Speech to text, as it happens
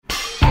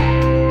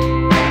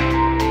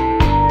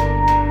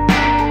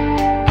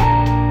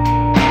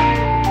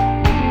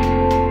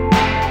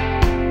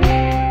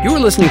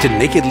listening to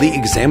Nakedly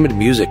Examined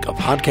Music, a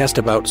podcast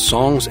about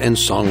songs and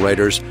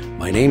songwriters.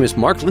 My name is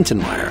Mark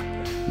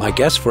Lintonmeyer. My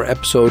guest for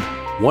episode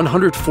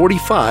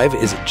 145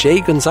 is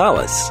Jay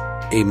Gonzalez,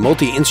 a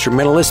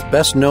multi-instrumentalist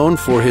best known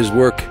for his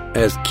work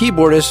as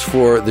keyboardist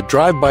for the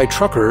Drive-By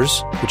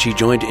Truckers, which he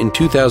joined in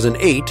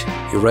 2008.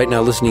 You're right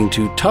now listening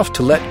to Tough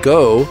to Let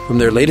Go from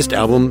their latest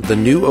album, The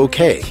New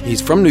OK.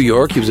 He's from New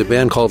York. He was a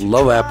band called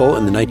Love Apple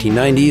in the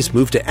 1990s,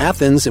 moved to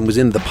Athens and was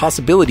in The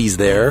Possibilities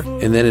there.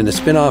 And then in a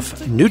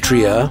spin-off,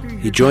 Nutria,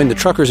 he joined the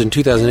Truckers in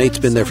 2008. He's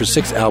been there for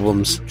 6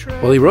 albums.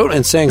 While he wrote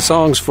and sang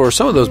songs for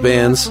some of those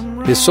bands,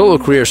 his solo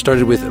career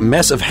started with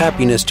Mess of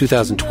Happiness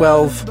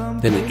 2012,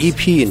 then an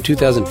EP in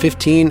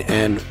 2015,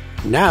 and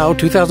now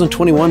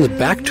 2021's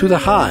Back to the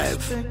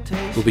Hive.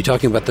 We'll be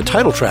talking about the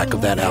title track of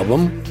that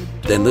album,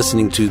 then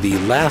listening to the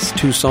last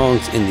 2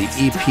 songs in the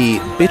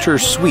EP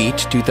Bittersweet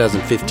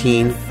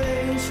 2015,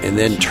 and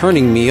then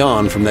Turning Me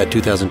On from that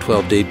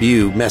 2012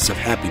 debut Mess of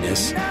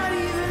Happiness.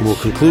 And we'll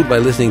conclude by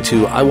listening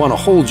to I Wanna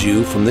Hold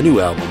You from the new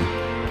album.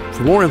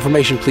 For more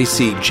information, please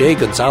see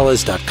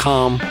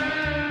jgonzalez.com.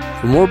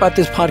 For more about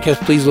this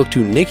podcast, please look to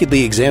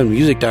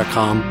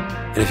nakedlyexaminedmusic.com.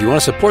 And if you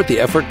want to support the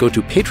effort, go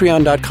to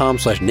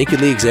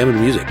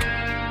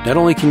patreon.com/nakedlyexaminedmusic. Not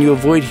only can you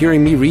avoid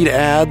hearing me read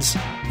ads,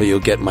 but you'll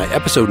get my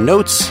episode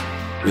notes,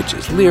 which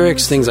is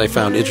lyrics, things I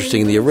found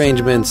interesting in the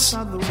arrangements,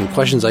 some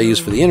questions I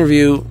used for the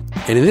interview.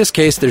 And in this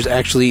case, there's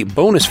actually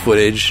bonus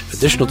footage,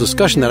 additional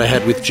discussion that I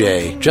had with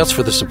Jay, just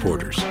for the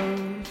supporters.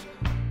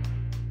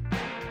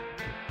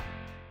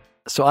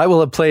 So I will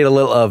have played a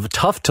little of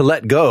Tough to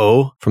Let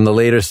Go from the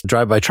latest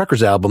Drive-By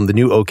Truckers album, The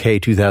New OK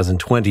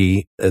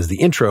 2020, as the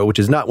intro, which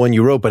is not one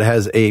you wrote, but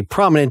has a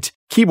prominent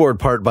keyboard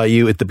part by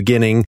you at the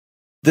beginning.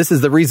 This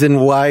is the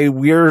reason why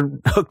we're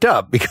hooked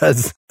up,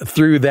 because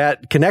through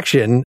that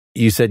connection,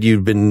 you said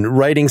you've been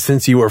writing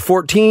since you were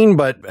 14,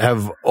 but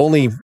have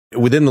only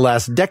within the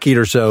last decade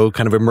or so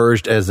kind of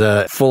emerged as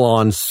a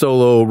full-on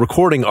solo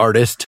recording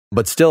artist,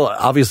 but still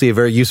obviously a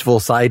very useful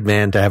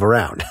sideman to have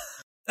around.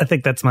 I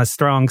think that's my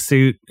strong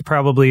suit,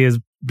 probably, is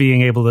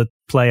being able to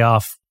play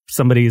off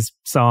somebody's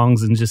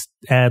songs and just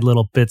add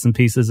little bits and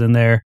pieces in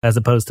there, as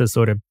opposed to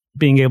sort of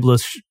being able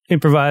to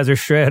improvise or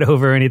shred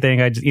over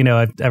anything. I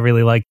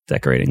really like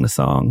decorating the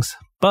songs,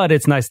 but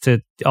it's nice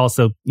to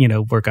also,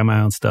 work on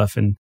my own stuff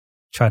and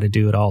try to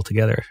do it all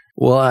together.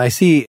 Well, I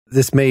see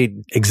this may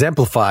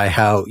exemplify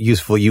how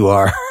useful you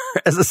are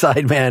as a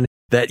sideman,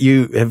 that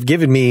you have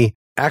given me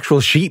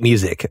actual sheet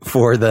music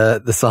for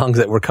the songs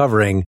that we're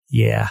covering.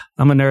 Yeah,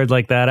 I'm a nerd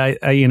like that.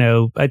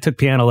 I took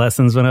piano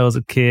lessons when I was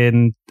a kid,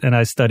 and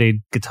I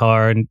studied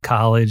guitar in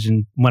college.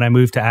 And when I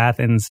moved to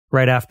Athens,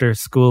 right after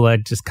school, I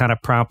just kind of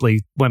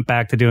promptly went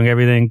back to doing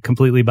everything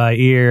completely by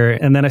ear.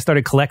 And then I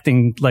started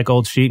collecting like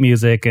old sheet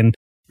music and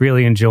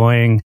really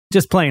enjoying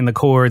just playing the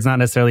chords, not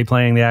necessarily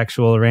playing the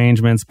actual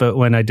arrangements. But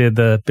when I did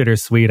the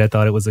Bittersweet, I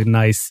thought it was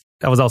I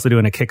was also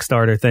doing a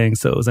Kickstarter thing,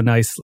 so it was a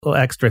nice little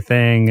extra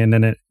thing. And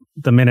then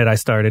the minute I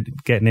started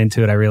getting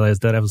into it, I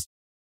realized that I was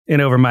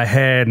in over my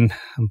head, and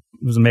I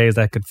was amazed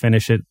I could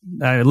finish it.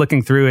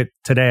 Looking through it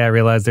today, I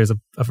realized there's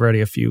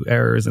already a few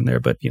errors in there,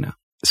 but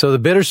So the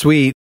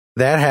Bittersweet,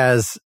 that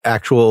has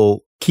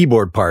actual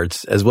keyboard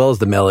parts as well as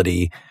the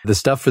melody. The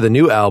stuff for the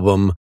new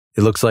album,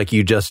 it looks like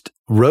you just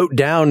wrote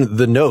down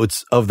the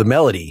notes of the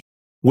melody,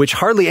 which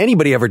hardly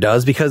anybody ever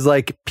does, because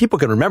people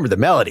can remember the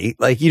melody.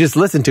 You just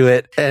listen to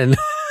it and...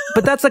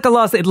 But that's like a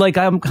loss.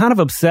 I'm kind of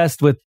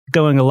obsessed with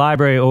going to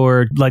library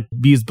or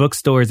used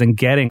bookstores and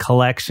getting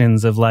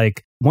collections of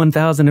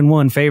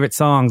 1001 favorite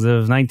songs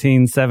of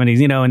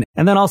 1970s,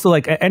 and then also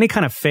any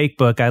kind of fake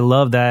book. I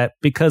love that,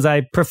 because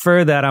I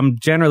prefer that I'm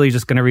generally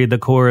just going to read the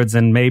chords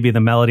and maybe the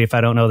melody if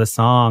I don't know the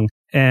song.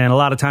 And a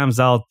lot of times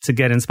to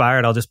get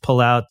inspired, I'll just pull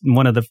out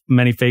one of the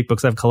many fake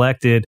books I've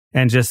collected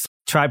and just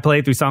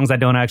play through songs I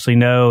don't actually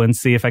know and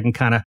see if I can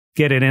kind of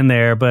get it in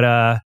there. But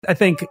I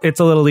think it's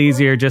a little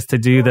easier just to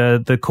do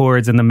the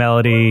chords and the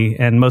melody,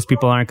 and most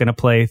people aren't going to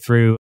play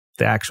through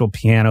the actual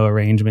piano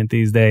arrangement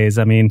these days.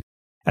 I mean,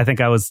 I think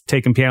I was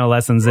taking piano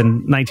lessons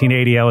in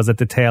 1980. I was at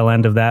the tail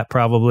end of that,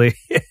 probably,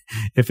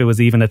 if it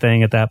was even a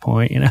thing at that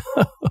point,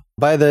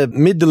 By the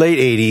mid to late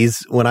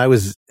 80s, when I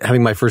was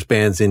having my first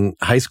bands in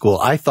high school,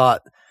 I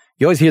thought,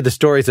 you always hear the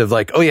stories of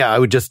I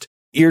would just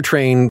ear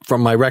train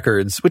from my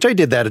records, which I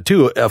did that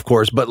too, of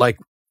course. But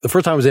the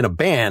first time I was in a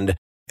band,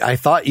 I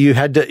thought you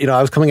had to,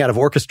 I was coming out of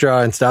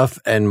orchestra and stuff,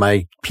 and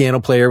my piano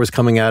player was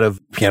coming out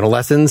of piano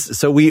lessons.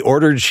 So we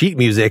ordered sheet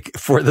music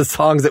for the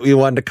songs that we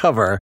wanted to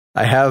cover.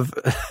 I have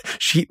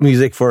sheet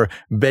music for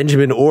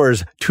Benjamin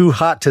Orr's Too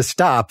Hot to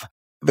Stop,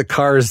 the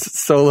Cars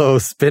solo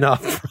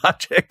spin-off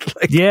project.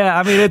 Yeah,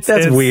 I mean, it's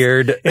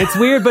weird. It's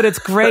weird, but it's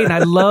great. And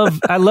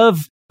I love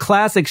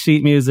classic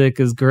sheet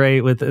music is great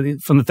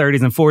from the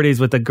 30s and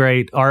 40s with the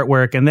great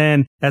artwork. And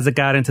then as it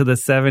got into the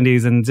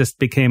 70s and just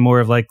became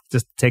more of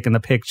just taking the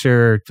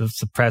picture to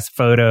suppress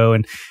photo.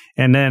 And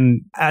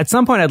then at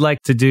some point I'd like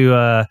to do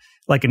an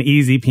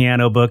easy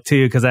piano book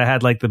too, because I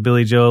had the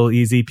Billy Joel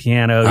easy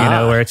piano,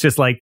 where it's just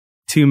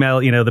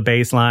the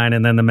bass line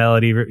and then the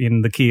melody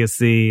in the key of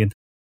C. And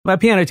My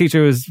piano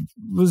teacher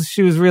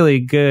she was really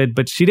good,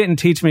 but she didn't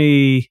teach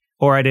me,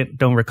 or I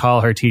don't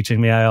recall her teaching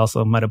me. I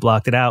also might have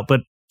blocked it out,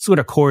 but sort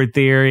of chord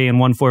theory and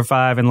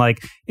 1-4-5 and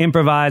like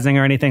improvising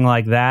or anything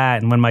like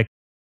that. And when my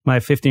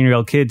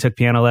 15-year-old kid took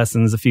piano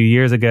lessons a few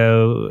years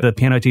ago, the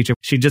piano teacher,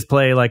 she'd just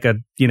play like a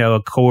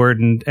chord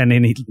and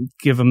then he'd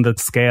give him the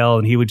scale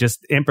and he would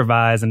just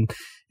improvise and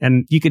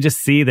you could just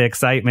see the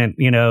excitement,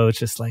 it's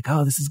just like,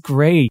 oh, this is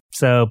great.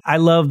 So I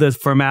love the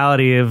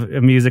formality of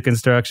music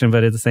instruction,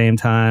 but at the same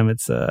time,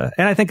 it's, and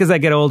I think as I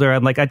get older,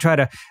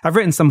 I've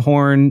written some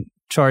horn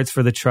charts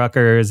for the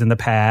truckers in the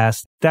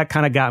past. That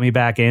kind of got me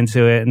back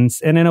into it. And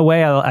in a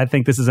way, I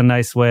think this is a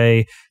nice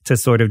way to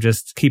sort of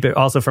just keep it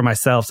also for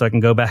myself so I can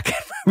go back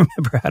and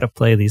remember how to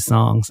play these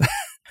songs.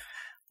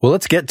 Well,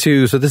 let's get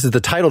to, so this is the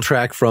title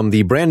track from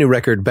the brand new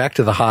record, Back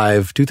to the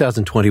Hive,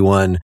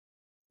 2021.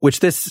 Which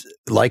this,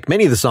 like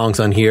many of the songs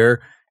on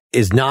here,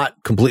 is not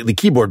completely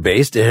keyboard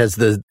based. It has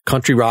the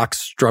country rock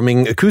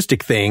strumming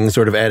acoustic thing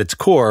sort of at its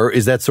core.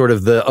 Is that sort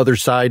of the other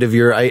side of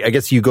your, I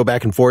guess you go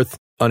back and forth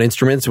on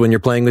instruments when you're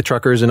playing with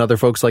truckers and other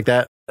folks like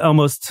that?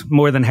 Almost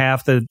more than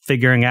half the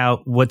figuring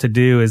out what to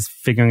do is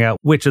figuring out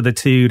which of the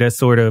two to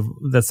sort of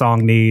the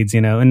song needs,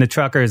 In the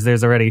truckers,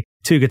 there's already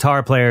 2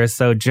 guitar players.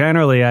 So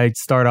generally I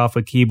start off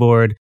with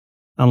keyboard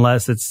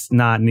unless it's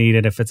not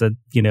needed, if it's a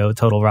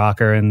total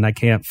rocker and I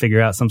can't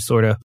figure out some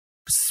sort of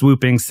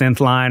swooping synth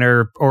line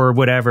or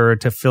whatever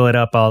to fill it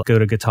up, I'll go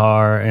to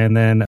guitar. And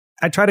then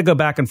I try to go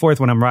back and forth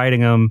when I'm writing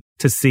them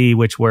to see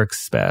which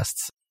works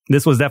best.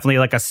 This was definitely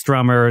like a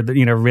strummer,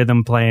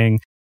 rhythm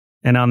playing.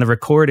 And on the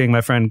recording,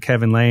 my friend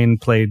Kevin Lane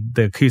played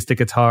the acoustic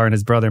guitar and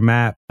his brother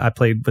Matt, I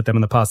played with them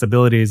in the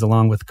Possibilities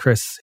along with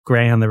Chris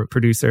Graham, the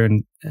producer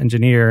and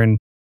engineer. And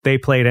they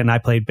played it and I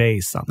played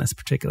bass on this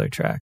particular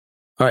track.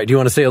 All right. Do you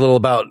want to say a little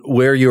about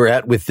where you were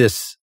at with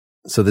this?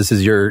 So this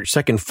is your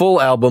second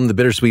full album. The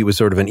Bittersweet was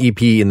sort of an EP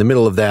in the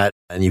middle of that,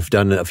 and you've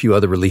done a few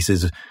other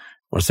releases. I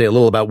want to say a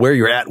little about where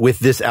you're at with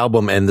this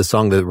album and the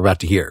song that we're about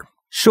to hear.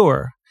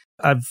 Sure.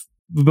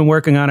 We've been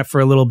working on it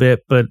for a little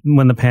bit, but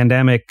when the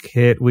pandemic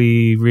hit,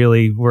 we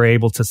really were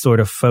able to sort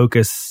of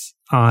focus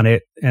on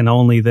it and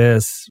only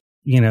this,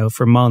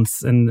 for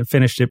months, and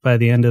finished it by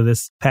the end of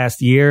this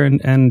past year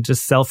and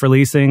just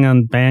self-releasing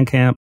on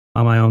Bandcamp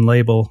on my own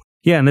label.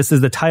 Yeah, and this is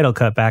the title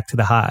cut, Back to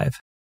the Hive.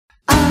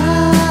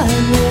 I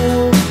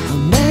know I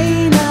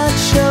may not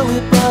show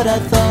it, but I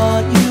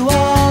thought you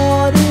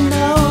ought to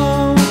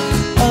know.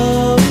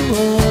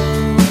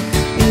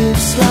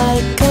 It's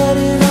like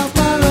cutting off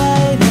my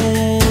right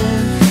hand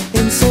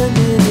and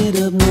sending it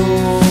up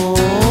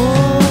north.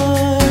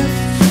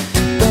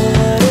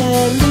 But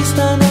at least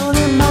I know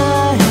that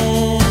my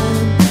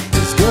hand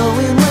is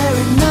going where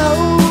it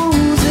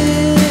knows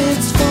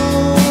it's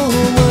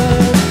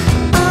forward.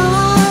 I'm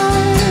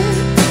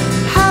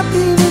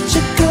happy that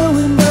you're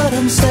going, but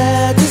I'm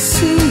sad to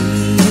see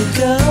you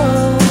go.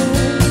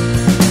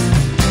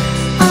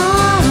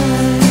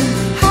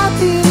 I'm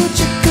happy that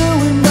you're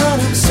going, but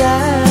I'm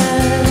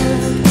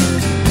sad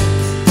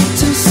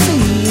to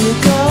see you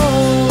go.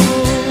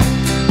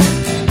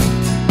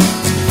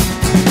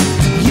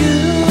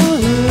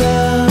 You're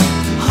a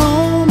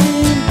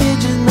homing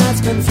pigeon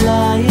that's been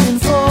flying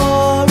for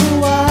a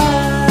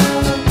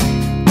while.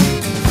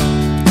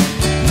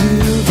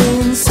 You've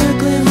been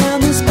circling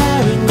round this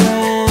barren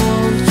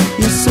ground.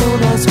 You're so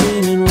not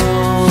spinning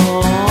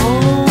wrong.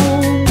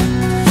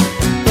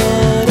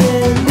 But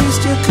at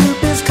least your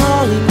coop is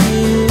calling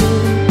you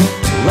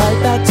right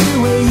back to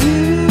where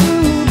you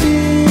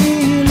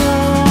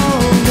belong.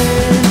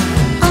 And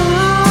I'm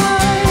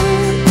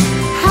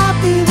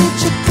happy that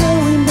you're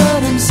going,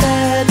 but I'm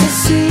sad to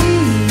see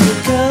you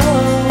go.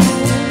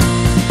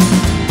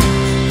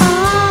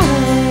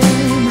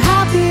 I'm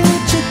happy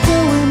that you're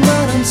going,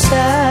 but I'm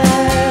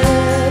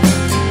sad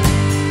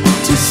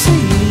to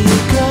see you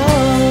go.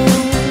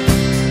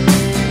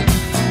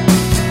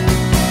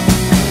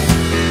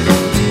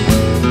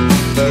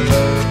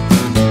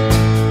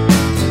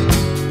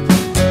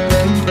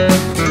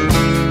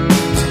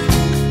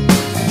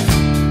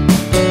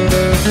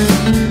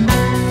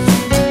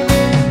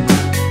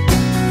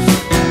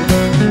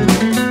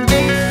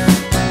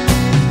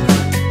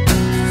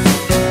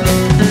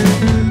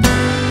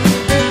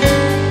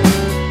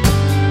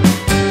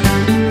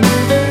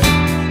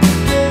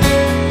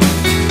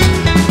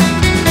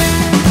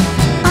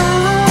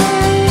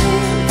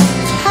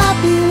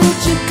 Happy that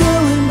you're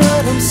going,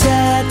 but I'm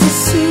sad to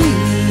see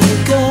you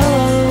go.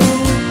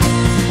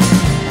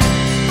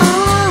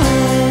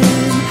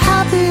 I'm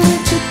happy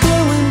that you're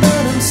going,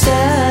 but I'm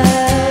sad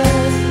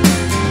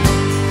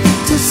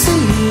to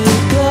see you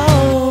go.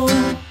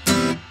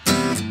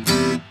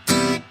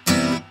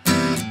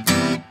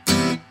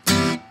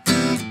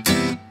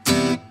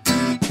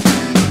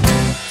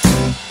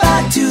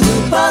 Back to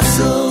the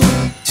bustle,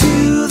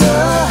 to the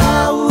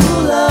howl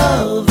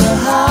of the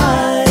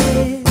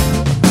hive.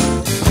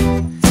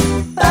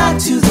 Back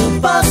to the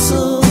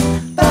bustle,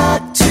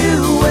 back to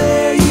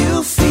where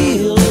you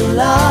feel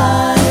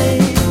alive.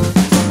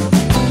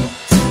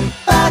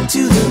 Back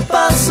to the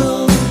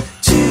bustle,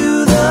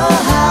 to the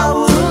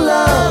howl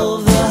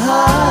of the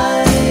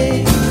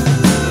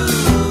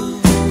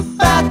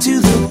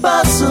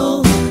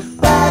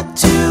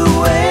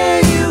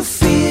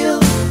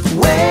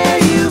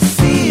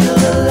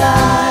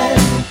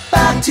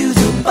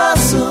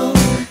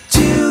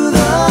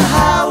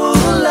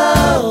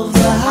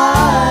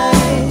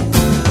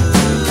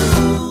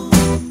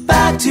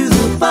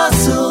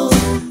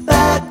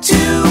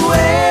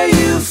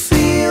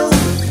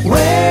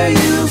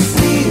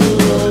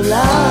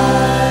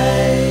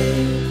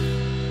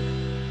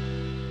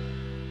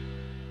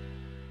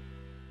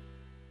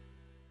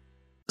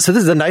So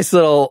this is a nice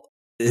little,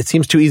 it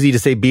seems too easy to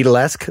say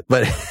Beatlesque,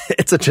 but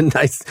it's such a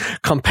nice,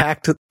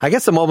 compact, I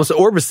guess some almost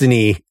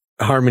Orbison-y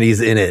harmonies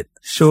in it.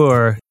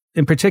 Sure.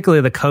 In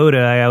particular, the coda,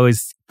 I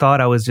always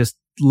thought I was just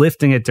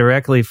lifting it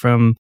directly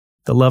from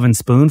the Lovin'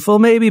 Spoonful,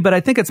 maybe, but I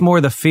think it's more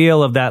the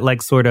feel of that,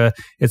 like sort of,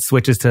 it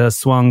switches to a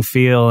swung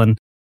feel and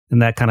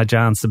that kind of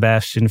John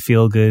Sebastian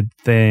feel-good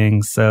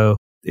thing. So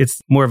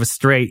it's more of a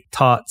straight,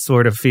 taut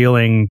sort of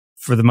feeling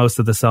for the most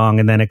of the song,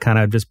 and then it kind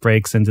of just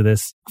breaks into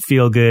this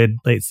feel-good,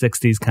 late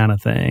 60s kind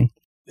of thing.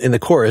 In the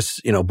chorus,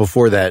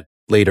 before that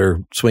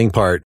later swing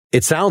part,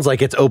 it sounds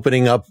like it's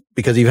opening up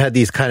because you've had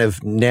these kind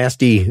of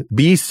nasty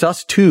B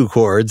sus2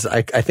 chords.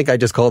 I think I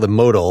just call them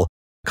modal,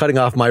 cutting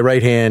off my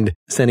right hand,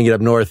 sending it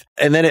up north.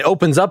 And then it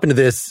opens up into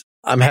this,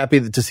 I'm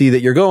happy to see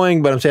that you're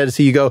going, but I'm sad to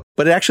see you go.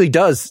 But it actually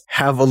does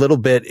have a little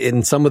bit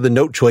in some of the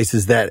note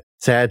choices that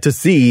sad to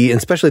see, and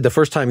especially the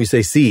first time you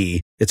say see,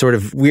 it's sort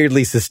of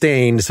weirdly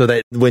sustained so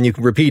that when you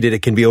repeat it,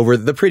 it can be over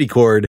the pretty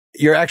chord.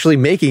 You're actually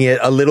making it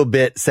a little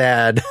bit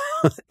sad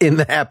in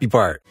the happy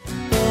part.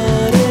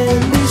 But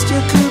at least your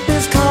coupe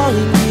is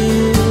calling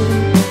you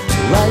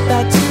right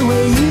back to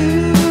where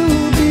you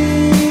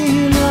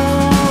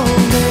belong.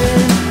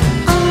 And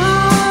I'm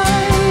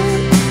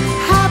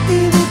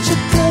happy that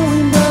you're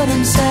going, but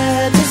I'm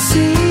sad to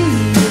see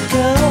you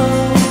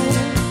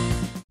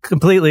go.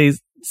 Completely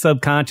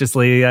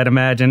subconsciously, I'd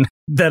imagine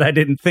that I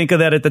didn't think of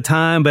that at the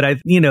time, but I,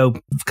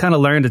 kind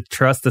of learned to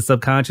trust the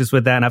subconscious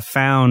with that. And I've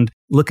found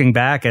looking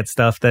back at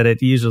stuff that it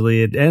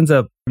ends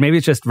up, maybe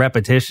it's just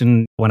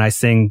repetition when I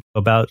sing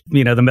about,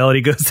 the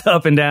melody goes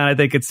up and down. I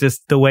think it's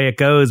just the way it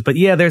goes. But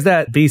yeah, there's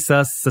that B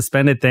sus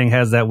suspended thing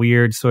has that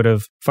weird sort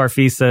of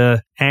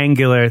Farfisa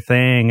angular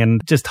thing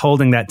and just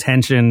holding that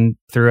tension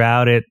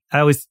throughout it. I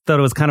always thought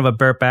it was kind of a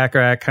Burt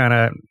Bacharach kind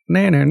of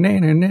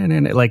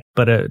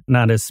but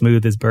not as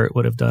smooth as Burt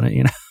would have done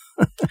it,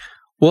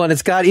 Well, and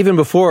it's got even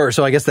before,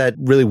 so I guess that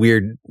really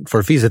weird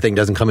Farfisa thing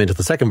doesn't come into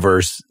the second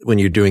verse when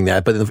you're doing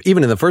that. But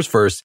even in the first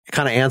verse, it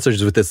kind of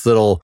answers with this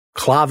little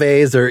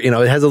claves or, it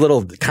has a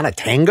little kind of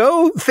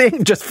tango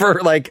thing just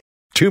for like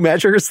 2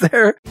 measures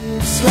there.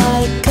 It's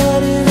like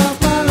cutting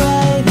off my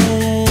right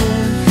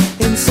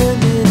hand and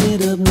sending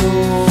it up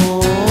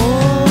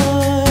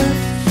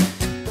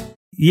north.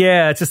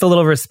 Yeah, it's just a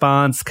little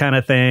response kind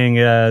of thing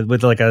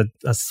with like a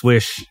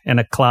swish and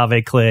a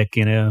clave click,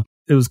 It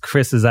was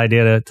Chris's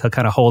idea to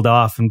kind of hold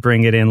off and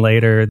bring it in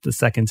later the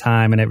second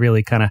time. And it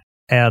really kind of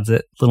adds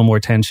a little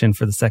more tension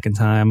for the second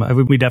time.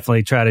 We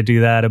definitely try to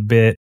do that a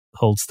bit,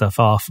 hold stuff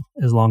off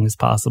as long as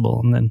possible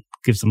and then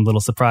give some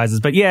little surprises.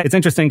 But yeah, it's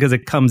interesting because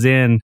it comes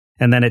in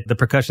and then the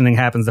percussion thing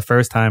happens the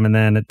first time and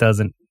then it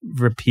doesn't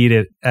repeat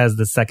it as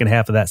the second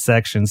half of that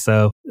section.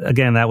 So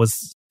again, that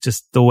was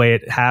just the way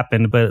it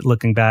happened. But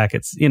looking back,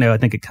 it's, I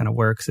think it kind of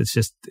works. It's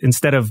just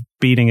instead of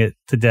beating it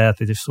to death,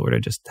 they just sort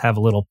of just have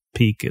a little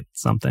peek at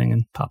something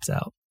and pops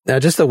out. Now,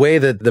 just the way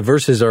that the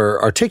verses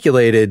are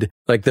articulated,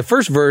 like the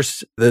first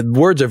verse, the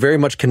words are very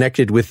much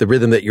connected with the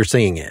rhythm that you're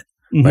singing it,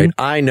 right?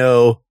 I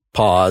know,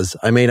 pause.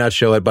 I may not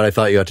show it, but I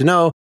thought you ought to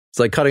know. It's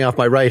like cutting off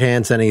my right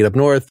hand, sending it up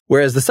north.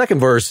 Whereas the second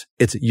verse,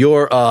 it's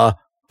your,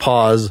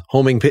 pause,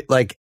 homing,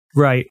 like,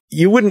 right.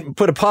 You wouldn't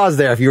put a pause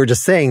there if you were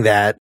just saying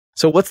that.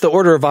 So what's the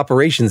order of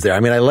operations there? I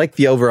mean, I like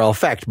the overall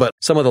effect, but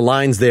some of the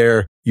lines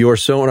there, your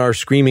sonar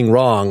screaming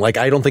wrong. Like,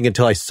 I don't think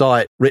until I saw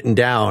it written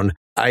down,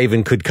 I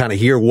even could kind of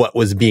hear what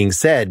was being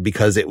said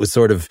because it was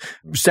sort of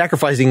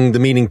sacrificing the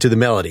meaning to the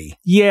melody.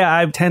 Yeah,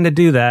 I tend to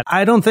do that.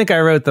 I don't think I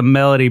wrote the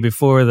melody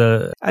before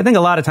I think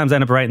a lot of times I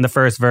end up writing the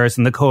first verse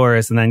and the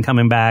chorus and then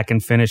coming back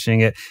and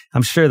finishing it.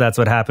 I'm sure that's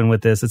what happened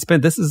with this.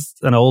 This is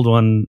an old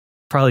one,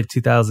 probably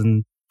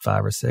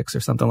 2005 or 6 or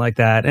something like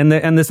that.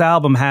 And this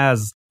album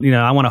has,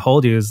 I Want to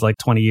Hold You is like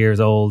 20 years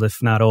old, if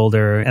not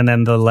older. And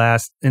then the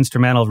last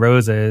instrumental,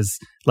 Rosa, is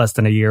less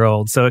than a year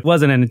old. So it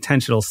wasn't an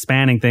intentional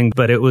spanning thing,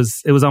 but it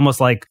was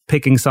almost like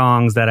picking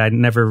songs that I'd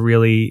never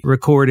really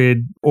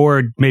recorded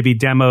or maybe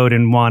demoed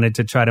and wanted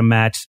to try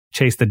to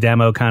chase the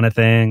demo kind of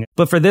thing.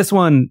 But for this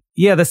one,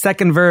 yeah, the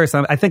second verse,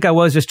 I think I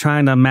was just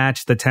trying to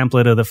match the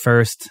template of the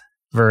first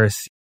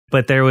verse.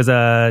 But there was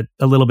a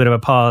little bit of a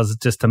pause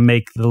just to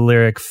make the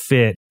lyric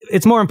fit.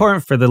 It's more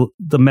important for the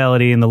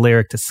melody and the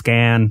lyric to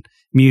scan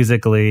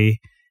musically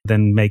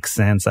than make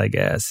sense, I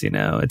guess.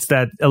 It's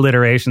that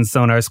alliteration,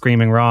 sonar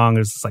screaming wrong.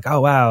 It's just like,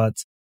 oh, wow.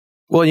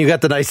 Well, you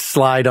got the nice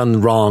slide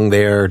on wrong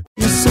there.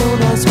 Your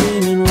sonar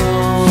screaming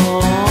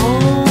wrong.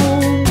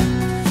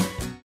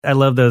 I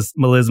love those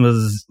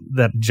melismas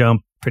that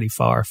jump pretty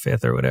far,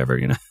 fifth or whatever,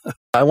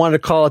 I wanted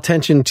to call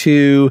attention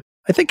to,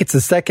 I think it's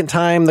the second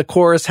time the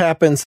chorus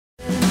happens.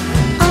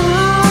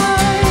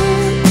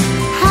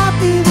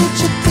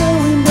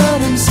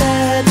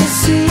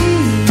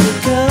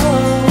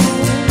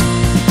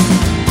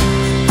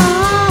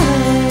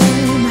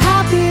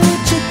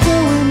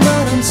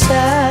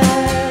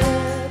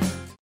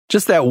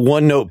 Just that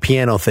one note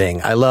piano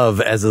thing I love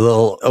as a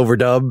little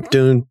overdub.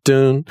 Dun,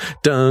 dun,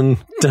 dun,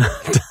 dun,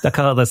 dun. I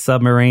call it the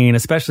submarine,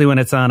 especially when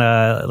it's on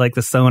like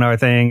the sonar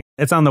thing.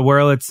 It's on the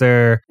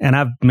Wurlitzer, and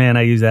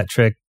I use that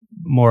trick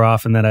more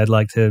often than I'd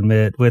like to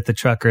admit with the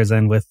Truckers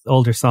and with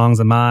older songs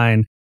of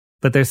mine.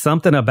 But there's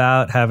something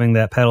about having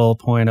that pedal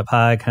point up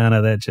high kind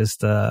of that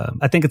just,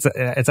 I think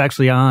it's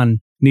actually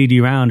on Need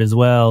You Round as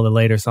well, the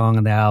later song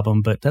on the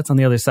album, but that's on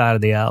the other side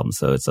of the album,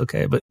 so it's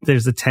okay. But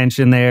there's a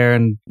tension there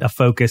and a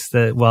focus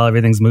that while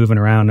everything's moving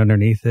around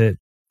underneath it.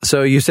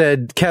 So you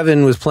said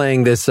Kevin was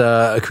playing this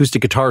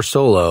acoustic guitar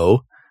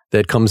solo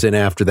that comes in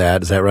after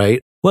that. Is that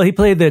right? Well, he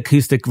played the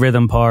acoustic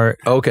rhythm part.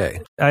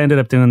 Okay. I ended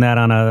up doing that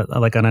on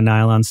a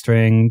nylon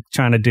string,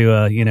 trying to do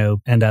a,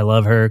 And I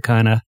Love Her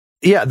kind of.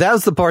 Yeah, that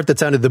was the part that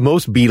sounded the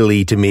most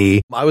Beatle-y to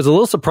me. I was a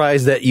little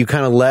surprised that you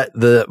kind of let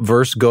the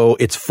verse go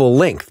its full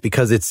length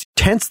because it's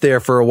tense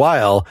there for a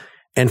while.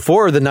 And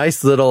for the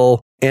nice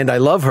little And I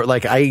Love Her,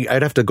 like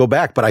I'd have to go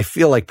back, but I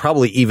feel like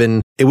probably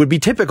even it would be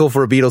typical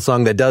for a Beatles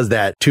song that does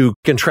that to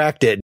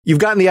contract it. You've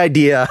gotten the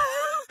idea.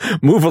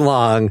 Move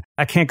along.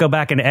 I can't go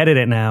back and edit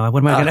it now.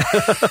 What am I going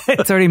to?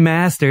 It's already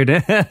mastered.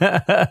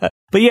 But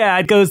yeah,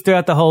 it goes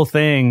throughout the whole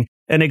thing.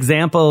 An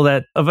example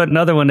of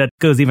another one that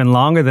goes even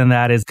longer than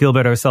that is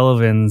Gilbert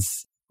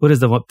O'Sullivan's, what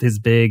is his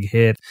big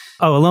hit?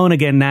 Oh, Alone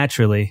Again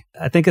Naturally.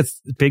 I think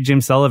it's Big Jim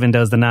Sullivan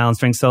does the nylon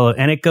string solo,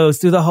 and it goes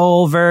through the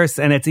whole verse,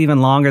 and it's even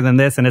longer than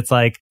this. And it's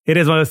like, it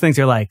is one of those things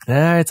you're like,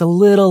 it's a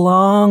little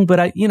long, but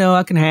I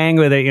can hang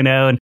with it,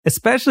 And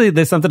especially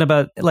there's something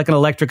about like an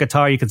electric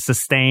guitar, you can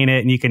sustain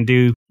it and you can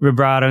do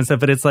vibrato and stuff.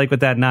 But it's like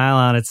with that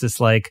nylon, it's just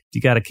like, you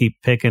got to keep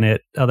picking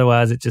it.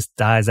 Otherwise it just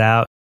dies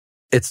out.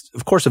 It's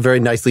of course a very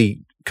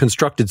nicely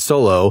constructed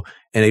solo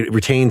and it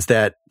retains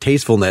that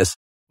tastefulness.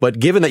 But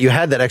given that you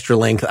had that extra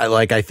length,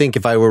 I think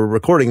if I were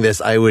recording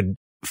this, I would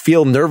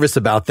feel nervous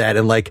about that.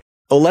 And like,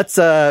 let's,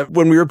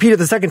 when we repeat it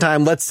the second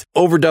time, let's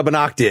overdub an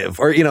octave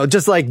or,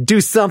 just like do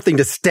something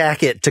to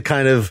stack it to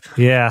kind of,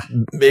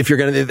 if you're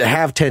going to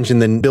have tension,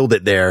 then build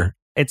it there.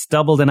 It's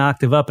doubled an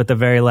octave up at the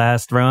very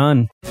last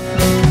run.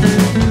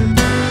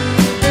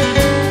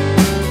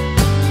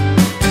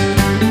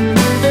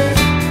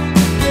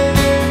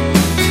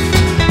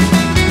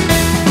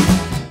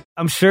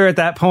 I'm sure at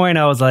that point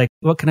I was like,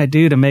 what can I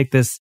do to make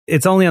this?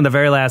 It's only on the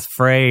very last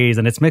phrase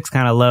and it's mixed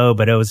kind of low,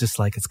 but it was just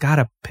like, it's got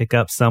to pick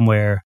up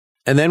somewhere.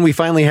 And then we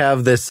finally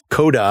have this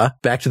coda,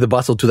 Back to the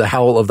Bustle to the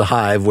Howl of the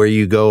Hive, where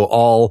you go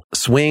all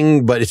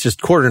swing, but it's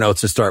just quarter notes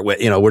to start with.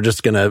 We're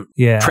just going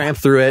to tramp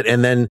through it.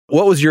 And then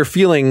what was your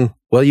feeling?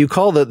 Well, you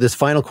call this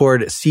final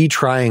chord C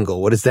triangle.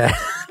 What is that?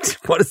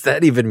 What does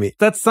that even mean?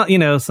 That's,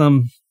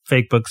 some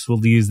fake books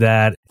will use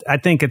that. I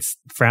think it's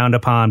frowned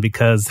upon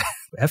because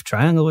F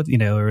triangle,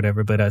 or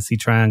whatever, but C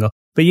triangle.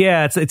 But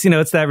yeah, it's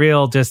it's that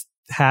real just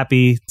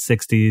happy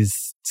 60s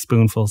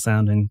spoonful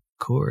sounding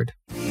chord.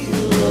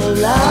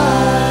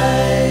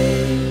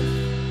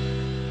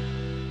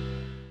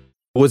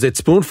 Was it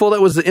Spoonful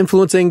that was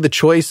influencing the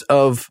choice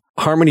of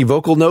harmony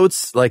vocal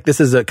notes? Like this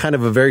is a kind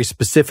of a very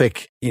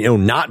specific,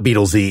 not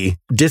Beatles-y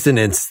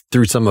dissonance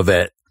through some of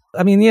it.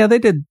 I mean, yeah, they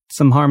did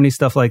some harmony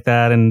stuff like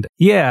that. And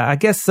yeah, I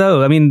guess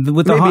so. I mean,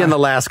 with maybe in the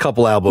last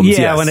couple albums.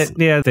 Yeah,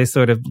 yes. They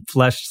sort of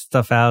fleshed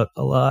stuff out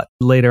a lot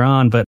later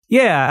on. But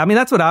yeah, I mean,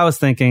 that's what I was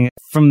thinking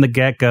from the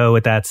get-go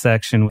with that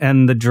section.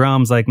 And the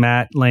drums, like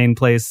Matt Lane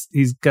plays,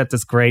 he's got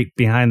this great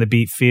behind the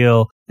beat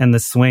feel and the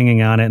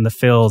swinging on it and the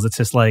fills. It's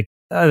just like,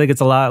 I think it's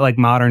a lot like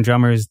modern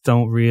drummers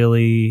don't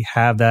really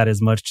have that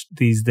as much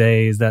these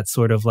days. That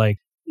sort of like,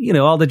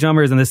 all the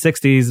drummers in the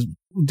 60s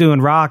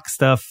doing rock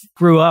stuff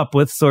grew up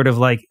with sort of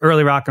like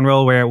early rock and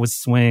roll where it was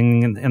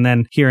swing and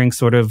then hearing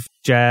sort of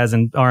jazz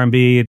and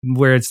R&B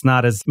where it's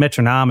not as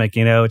metronomic,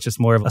 it's just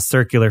more of a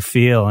circular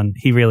feel. And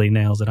he really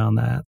nails it on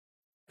that.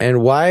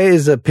 And why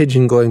is a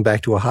pigeon going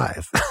back to a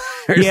hive?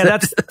 Yeah,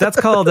 that's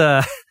called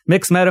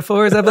mixed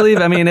metaphors, I believe.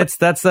 I mean,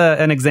 that's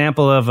an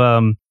example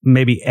of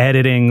maybe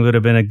editing would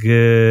have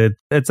been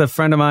it's a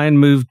friend of mine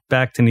moved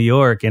back to New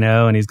York,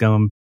 and he's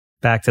going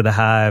back to the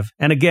hive.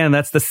 And again,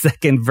 that's the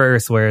second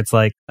verse where it's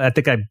like, I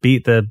think I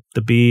beat the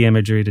bee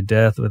imagery to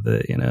death with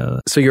it,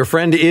 So your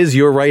friend is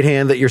your right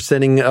hand that you're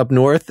sending up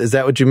north? Is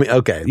that what you mean?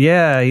 Okay.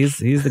 Yeah, he's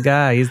the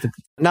guy.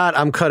 Not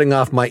I'm cutting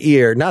off my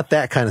ear. Not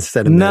that kind of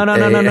sentiment.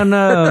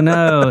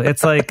 No.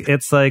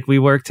 It's like we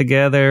work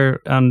together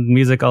on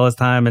music all this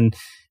time and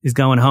he's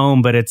going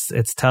home, but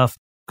it's tough.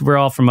 We're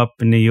all from up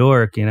in New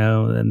York,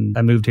 and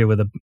I moved here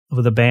with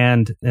a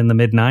band in the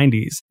mid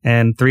 90s,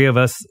 and three of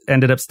us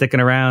ended up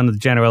sticking around the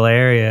general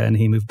area, and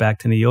he moved back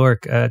to New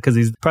York because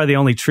he's probably the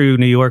only true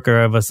New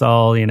Yorker of us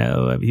all. He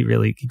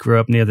grew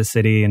up near the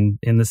city and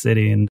in the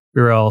city, and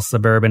we were all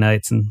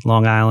suburbanites and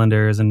Long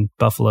Islanders and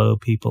Buffalo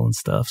people and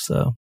stuff.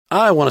 So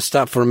I want to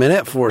stop for a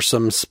minute for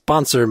some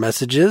sponsor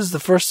messages.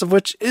 The first of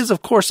which is,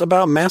 of course,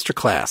 about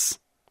Masterclass,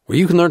 where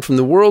you can learn from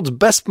the world's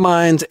best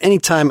minds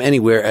anytime,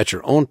 anywhere at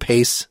your own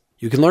pace.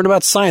 You can learn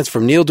about science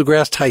from Neil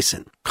deGrasse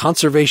Tyson,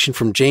 conservation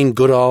from Jane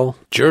Goodall,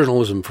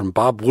 journalism from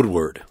Bob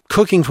Woodward,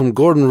 cooking from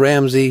Gordon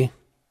Ramsay,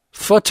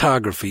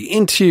 photography,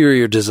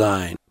 interior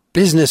design,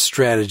 business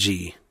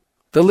strategy.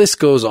 The list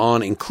goes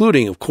on,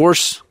 including, of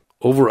course,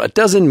 over a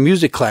dozen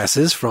music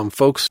classes from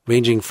folks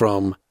ranging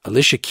from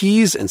Alicia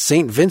Keys and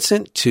St.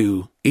 Vincent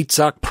to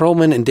Itzhak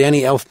Perlman and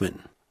Danny Elfman.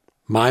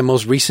 My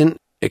most recent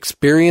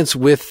experience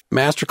with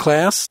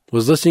Masterclass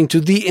was listening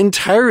to the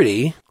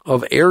entirety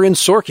of Aaron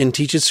Sorkin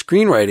Teaches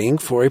Screenwriting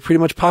for a Pretty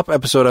Much Pop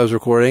episode I was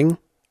recording,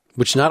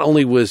 which not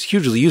only was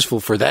hugely useful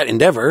for that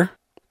endeavor,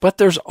 but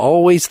there's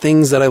always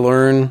things that I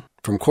learn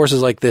from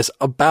courses like this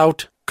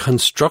about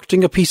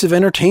constructing a piece of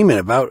entertainment,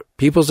 about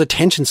people's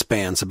attention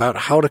spans, about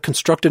how to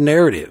construct a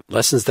narrative,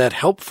 lessons that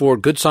help for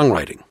good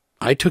songwriting.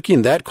 I took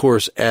in that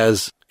course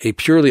as a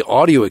purely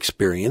audio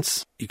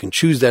experience. You can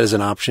choose that as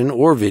an option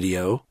or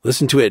video,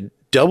 listen to it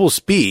double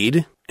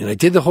speed, and I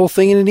did the whole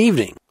thing in an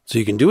evening. So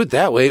you can do it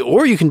that way,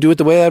 or you can do it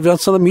the way I've done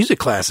some of the music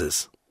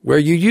classes, where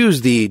you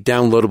use the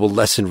downloadable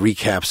lesson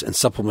recaps and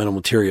supplemental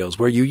materials,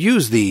 where you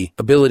use the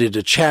ability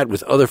to chat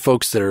with other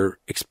folks that are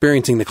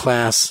experiencing the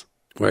class,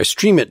 where I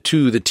stream it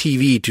to the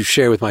TV to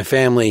share with my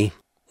family.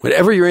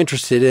 Whatever you're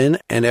interested in,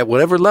 and at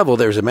whatever level,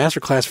 there's a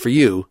masterclass for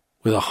you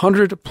with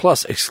 100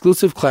 plus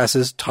exclusive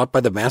classes taught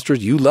by the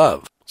masters you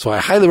love. So I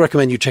highly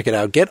recommend you check it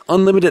out. Get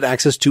unlimited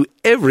access to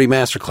every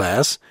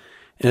masterclass.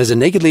 And as a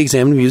Nakedly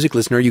Examined Music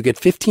listener, you get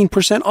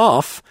 15%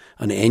 off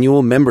an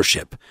annual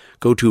membership.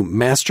 Go to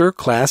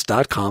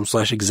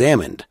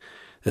masterclass.com/examined.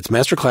 That's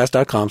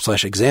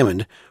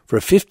masterclass.com/examined for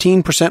a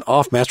 15%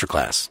 off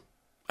masterclass.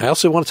 I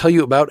also want to tell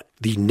you about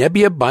the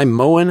Nebbia by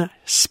Moen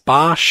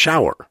Spa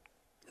Shower.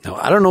 Now,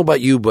 I don't know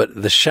about you,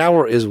 but the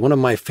shower is one of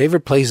my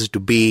favorite places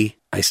to be.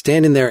 I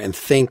stand in there and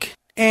think,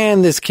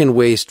 and this can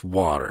waste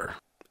water.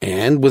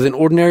 And with an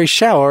ordinary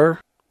shower,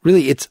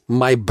 really it's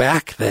my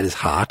back that is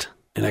hot,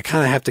 and I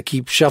kind of have to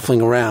keep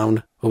shuffling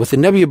around. But with the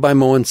Nebbia by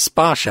Moen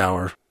Spa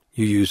Shower,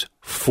 you use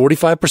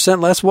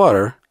 45% less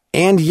water,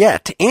 and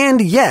yet,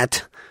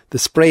 the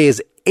spray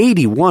is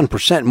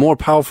 81% more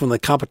powerful than the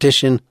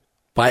competition.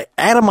 By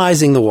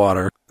atomizing the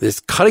water,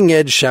 this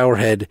cutting-edge shower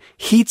head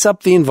heats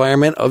up the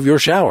environment of your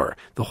shower.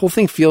 The whole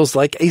thing feels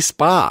like a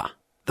spa,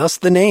 thus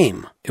the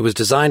name. It was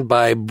designed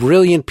by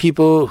brilliant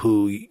people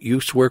who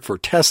used to work for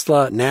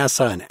Tesla,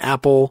 NASA, and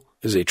Apple.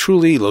 It is a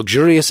truly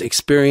luxurious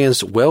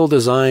experience,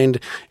 well-designed.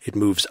 It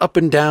moves up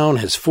and down,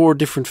 has 4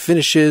 different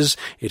finishes.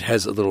 It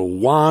has a little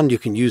wand you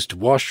can use to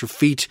wash your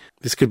feet.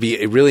 This could be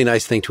a really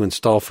nice thing to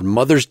install for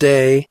Mother's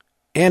Day.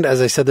 And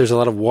as I said, there's a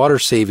lot of water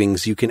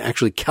savings. You can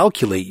actually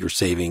calculate your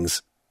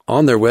savings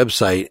on their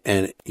website,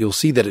 and you'll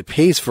see that it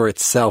pays for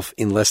itself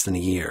in less than a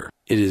year.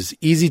 It is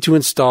easy to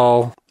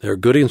install. There are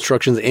good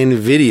instructions and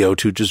video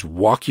to just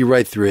walk you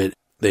right through it.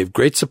 They have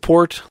great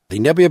support. The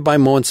Nebbia by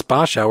Moen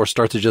Spa Shower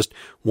starts at just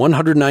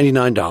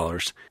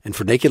 $199. And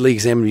for Nakedly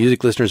Examined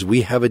Music listeners,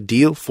 we have a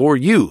deal for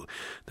you.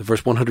 The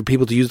first 100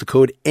 people to use the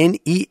code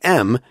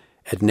NEM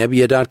at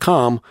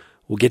Nebbia.com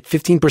will get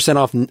 15%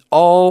 off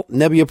all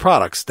Nebbia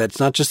products. That's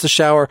not just the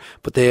shower,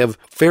 but they have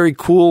very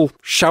cool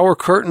shower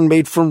curtain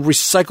made from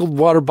recycled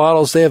water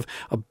bottles. They have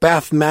a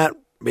bath mat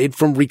made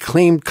from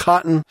reclaimed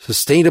cotton,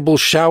 sustainable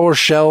shower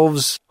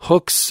shelves,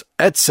 hooks,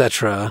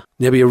 etc.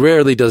 Nebbia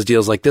rarely does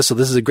deals like this, so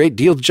this is a great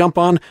deal to jump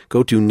on.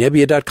 Go to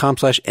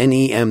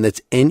Nebbia.com/NEM.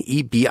 That's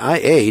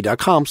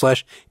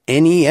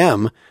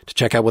NEBIA.com/NEM to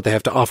check out what they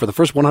have to offer. The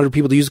first 100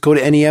 people to use the code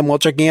NEM while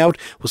checking out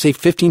will save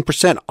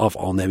 15% off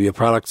all Nebbia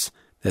products.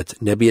 That's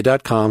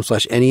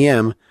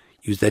Nebbia.com/NEM.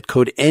 Use that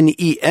code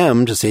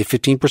NEM to save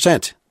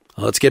 15%.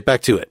 Let's get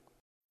back to it.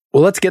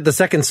 Well, let's get the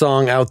second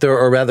song out there,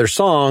 or rather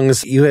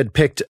songs. You had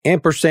picked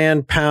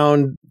ampersand,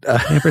 pound,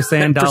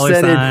 ampersand,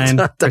 dollar sign,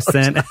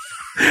 percent.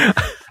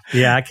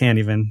 Yeah, I can't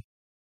even.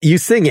 You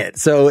sing it,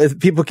 so if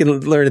people can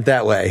learn it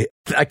that way.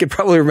 I could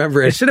probably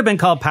remember it. It should have been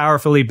called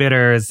Powerfully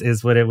Bitter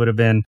is what it would have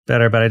been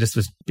better, but I just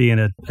was being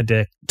a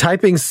dick.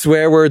 Typing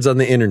swear words on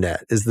the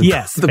internet is the,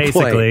 the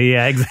basically, point.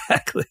 Yeah,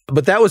 exactly.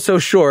 But that was so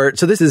short.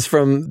 So this is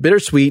from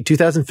Bittersweet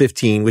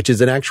 2015, which is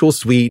an actual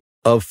suite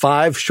of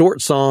 5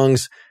 short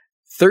songs,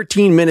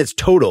 13 minutes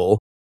total.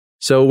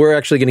 So we're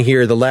actually going to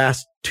hear the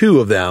last 2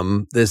 of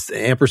them, this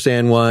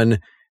ampersand one,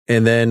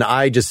 and then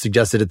I just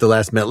suggested at the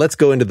last minute, let's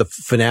go into the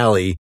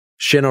finale,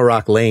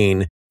 Shinnerock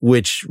Lane,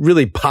 which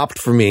really popped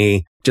for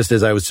me just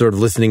as I was sort of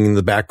listening in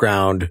the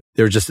background.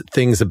 There were just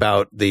things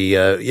about the,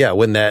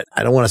 when that,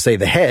 I don't want to say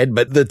the head,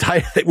 but the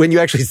title, when you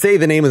actually say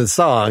the name of the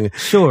song,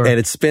 sure, and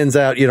it spins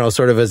out,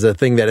 sort of as a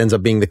thing that ends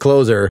up being the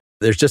closer.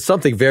 There's just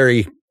something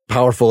very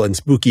powerful and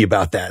spooky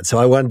about that. So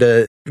I wanted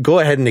to go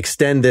ahead and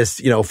extend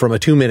this, from a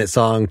 2-minute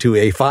song to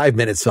a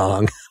 5-minute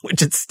song,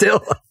 which it's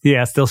still.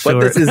 Yeah, still short.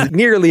 But this is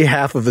nearly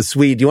half of a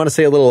suite. Do you want to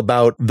say a little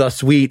about the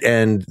suite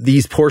and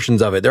these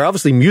portions of it? They're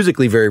obviously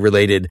musically very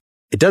related.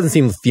 It doesn't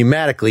seem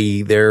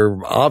thematically they're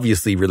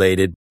obviously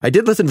related. I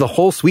did listen to the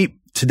whole suite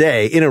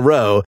today in a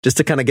row just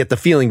to kind of get the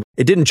feeling.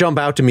 It didn't jump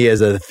out to me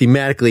as a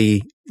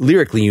thematically,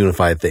 lyrically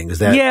unified thing. Is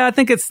that? Yeah, I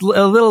think it's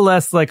a little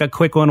less like a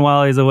Quick One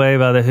While He's Away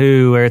by The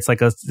Who, where it's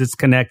like it's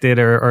connected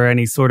or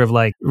any sort of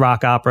like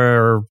rock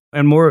opera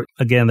and more,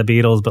 again, the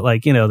Beatles, but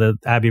like, the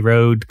Abbey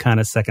Road kind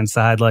of second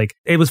side. Like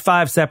it was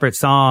 5 separate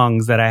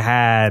songs that I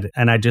had,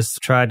 and I just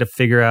tried to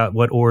figure out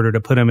what order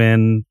to put them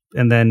in.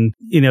 And then,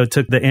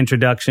 took the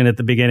introduction at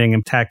the beginning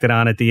and tacked it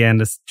on at the end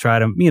to try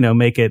to,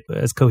 make it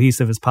as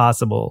cohesive as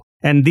possible.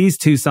 And these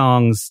 2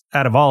 songs,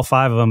 out of all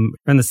 5 of them,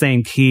 are in the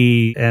same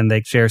key and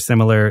they share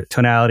similar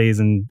tonalities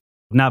and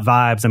not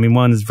vibes. I mean,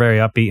 one is very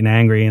upbeat and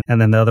angry,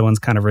 and then the other one's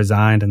kind of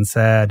resigned and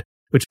sad,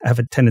 which have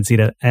a tendency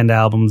to end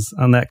albums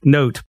on that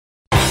note.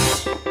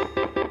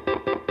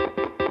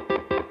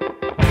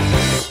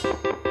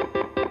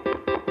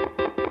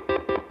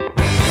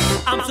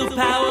 I'm so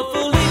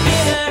powerfully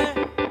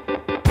bitter,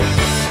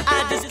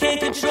 I just can't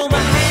control my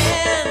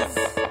hands.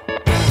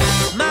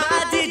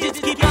 My digits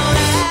keep on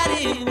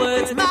adding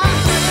words my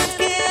friends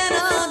can't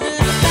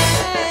understand.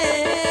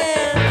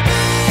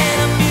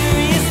 And I'm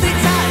furiously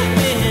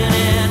typing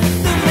in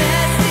the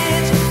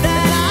message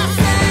that I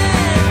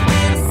send.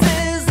 It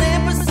says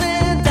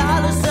ampersand,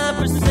 dollar sign,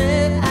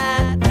 percent,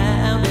 at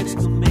pound,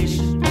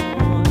 exclamation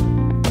point.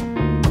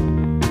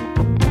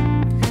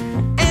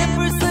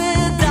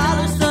 Ampersand,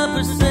 dollar sign,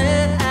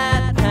 percent,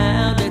 at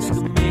pound,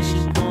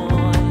 exclamation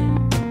point.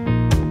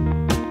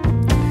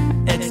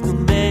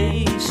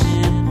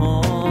 Exclamation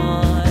point.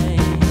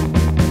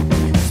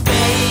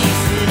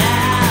 Spacing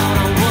out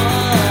on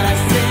what I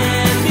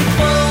said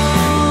before.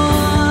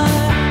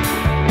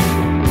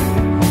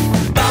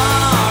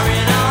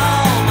 Barring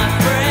all my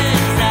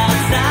friends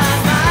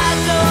outside my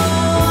door.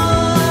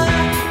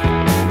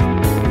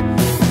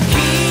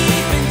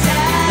 Keeping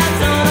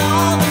tabs on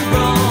all the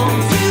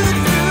wrongs you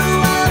threw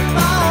up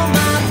on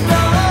my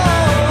floor.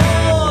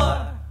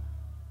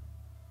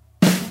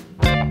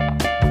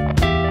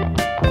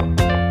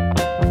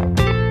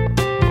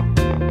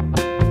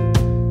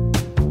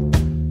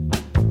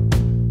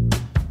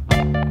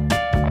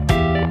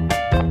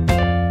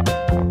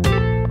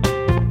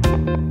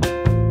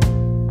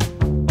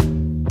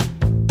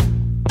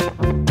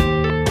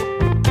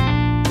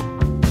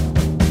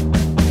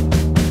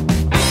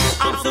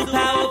 I'm so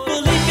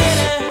powerfully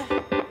bitter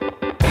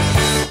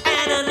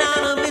and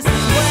anonymous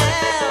as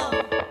well.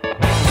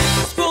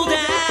 Scroll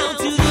down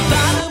to the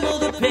bottom of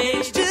the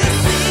page to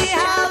see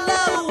how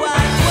low I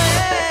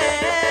dwell.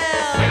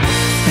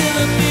 Still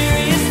I'm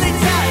furiously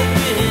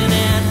typing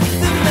and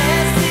the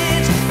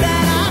message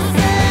that I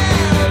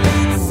send.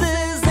 It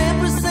says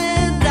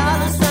ampersand,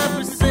 dollar sign,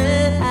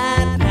 percent,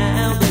 at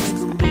pound,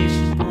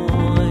 exclamation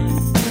point.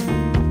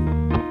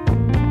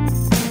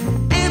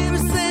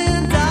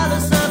 Ampersand, dollar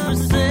sign,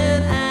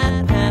 percent, at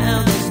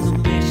pound,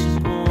 exclamation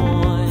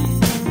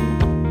point.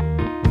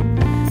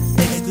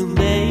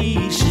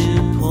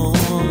 Exclamation point.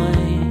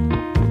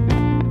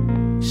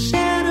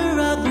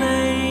 Shatterrock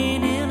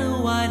Lane in a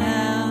White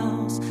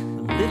House.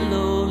 The little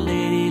old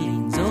lady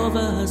leans over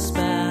her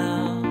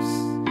spouse,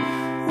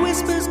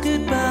 whispers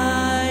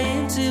goodbye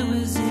into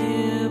his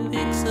ear,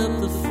 picks up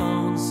the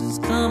phone, says,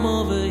 "Come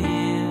over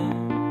here."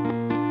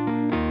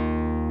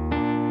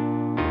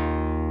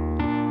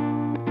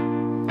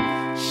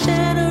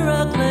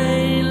 Shatterrock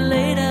Lane,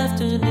 late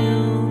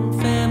afternoon,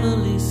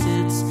 family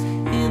sits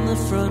in the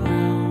front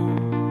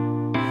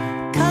room.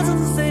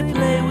 Cousins, they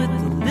play with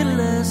the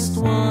littlest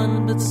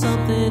one, but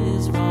something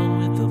is wrong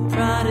with the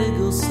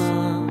prodigal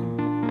son.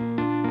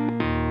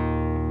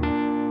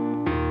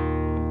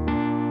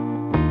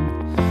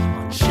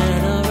 On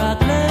Shatterrock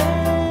Lane,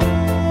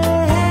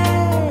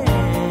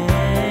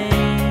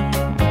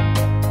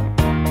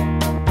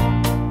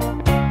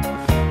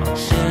 on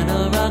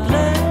Shatterrock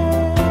Lane.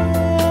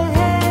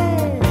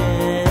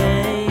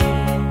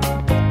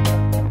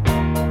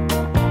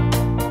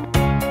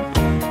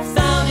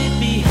 Found it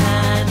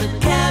behind the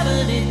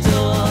cabinet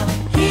door.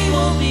 He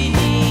won't be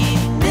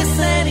needing this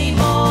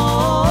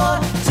anymore.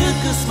 Took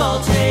a small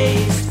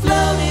taste,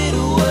 floated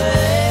away.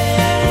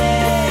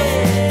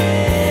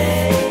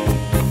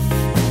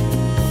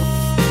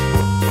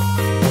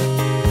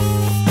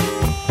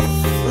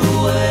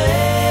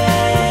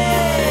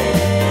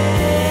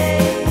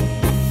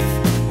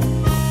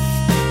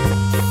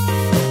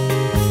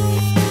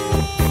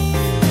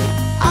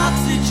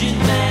 Oxygen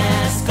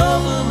mask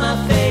over my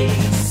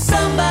face.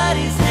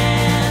 Somebody's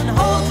hand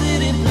holds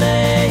it in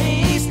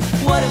place.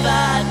 What have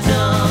I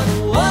done?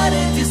 What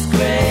a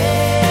disgrace.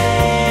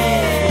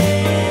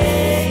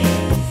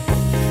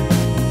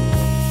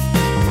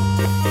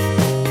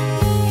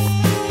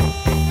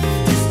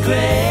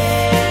 Disgrace.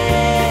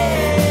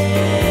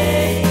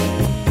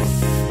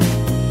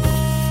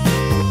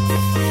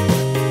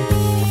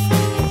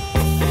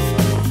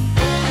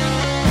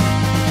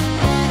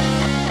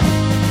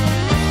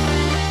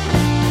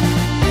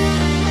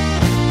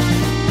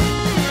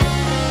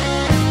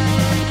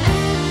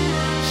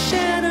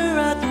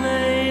 Shatterrock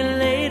Lane,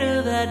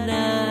 later that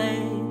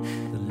night,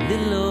 the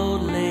little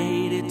old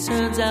lady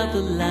turns out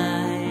the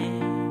light.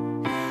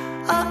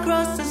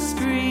 Across the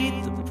street,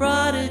 the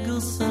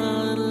prodigal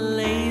son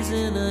lays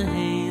in a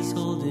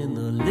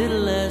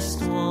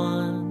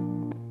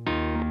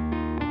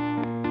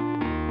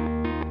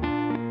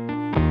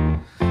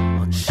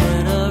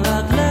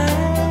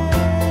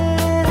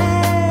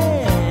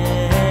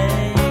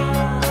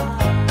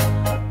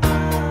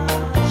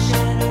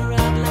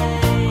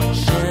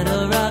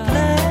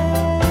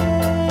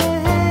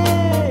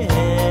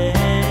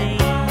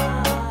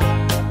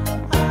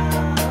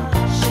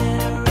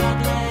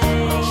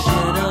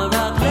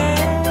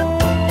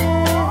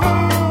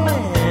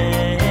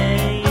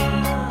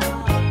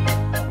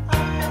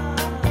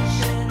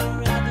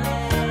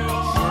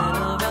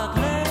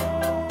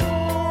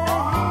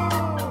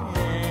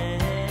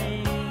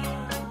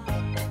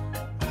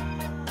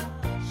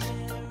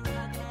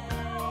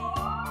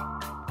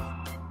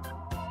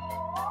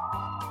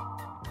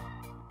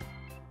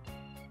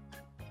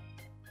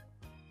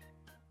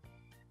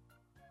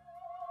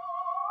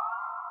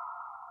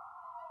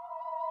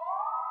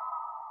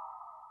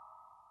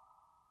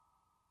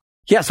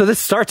Yeah, so this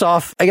starts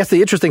off, I guess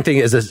the interesting thing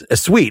is a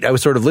suite. I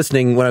was sort of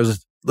listening when I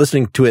was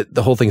listening to it,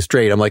 the whole thing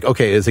straight. I'm like,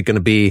 okay, is it going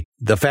to be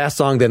the fast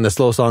song, then the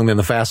slow song, then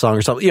the fast song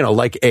or something,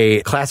 like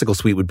a classical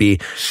suite would be.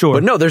 Sure.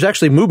 But no, there's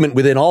actually movement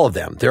within all of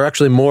them. They're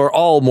actually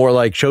all more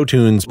like show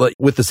tunes, but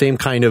with the same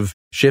kind of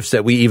shifts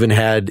that we even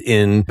had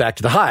in Back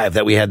to the Hive,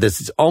 that we had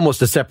this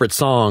almost a separate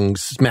song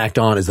smacked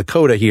on as the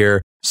coda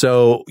here.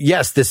 So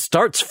yes, this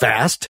starts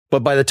fast,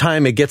 but by the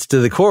time it gets to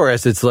the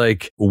chorus, it's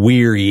like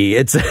weary.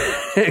 It's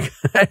it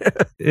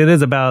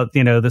is about,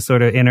 the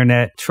sort of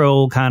internet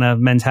troll kind of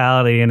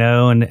mentality,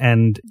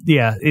 and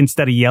yeah,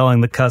 instead of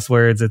yelling the cuss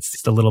words, it's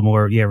just a little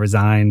more,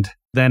 resigned.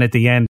 Then at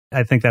the end,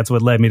 I think that's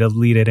what led me to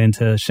lead it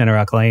into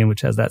Shinnerock Lane,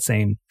 which has that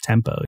same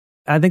tempo.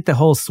 I think the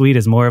whole suite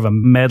is more of a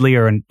medley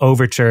or an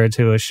overture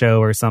to a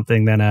show or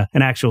something than an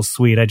actual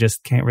suite. I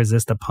just can't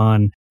resist a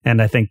pun.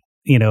 And I think,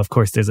 of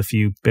course, there's a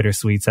few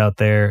bittersweets out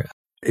there.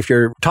 If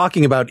you're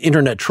talking about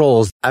internet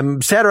trolls,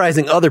 I'm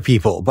satirizing other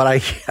people,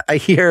 but I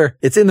hear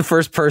it's in the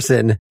first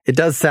person. It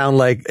does sound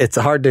like it's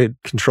hard to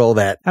control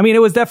that. I mean, it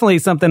was definitely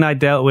something I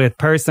dealt with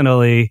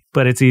personally,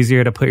 but it's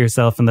easier to put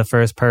yourself in the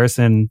first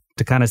person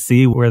to kind of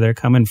see where they're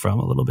coming from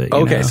a little bit.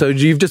 Okay, so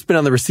you've just been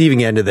on the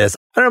receiving end of this.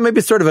 I don't know, maybe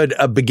it's sort of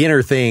a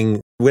beginner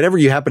thing. Whenever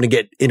you happen to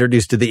get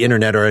introduced to the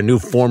internet or a new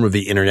form of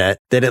the internet,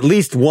 then at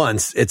least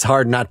once it's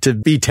hard not to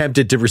be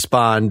tempted to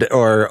respond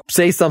or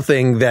say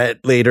something that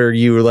later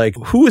you were like,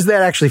 who is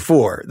that actually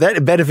for?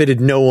 That benefited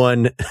no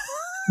one.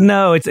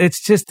 No,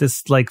 it's just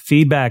this like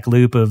feedback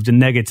loop of the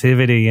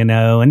negativity,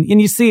 and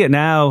you see it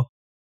now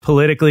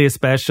politically,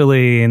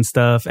 especially and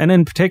stuff. And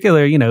in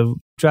particular,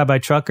 Drive-By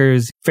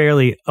Truckers,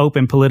 fairly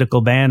open political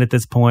band at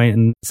this point.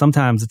 And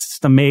sometimes it's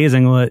just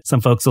amazing what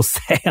some folks will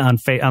say on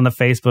the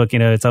Facebook.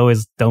 It's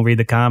always don't read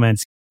the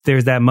comments.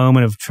 There's that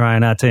moment of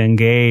trying not to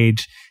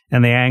engage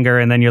and the anger.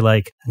 And then you're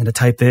like, I'm going to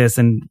type this.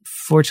 And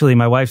fortunately,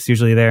 my wife's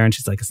usually there and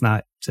she's like, it's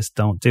not, just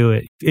don't do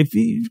it. If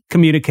you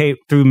communicate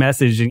through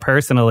messaging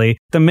personally,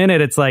 the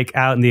minute it's like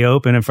out in the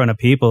open in front of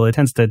people, it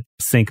tends to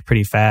sink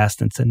pretty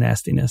fast into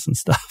nastiness and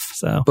stuff.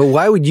 So, but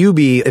why would you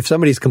be, if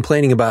somebody's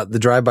complaining about the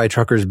Drive-By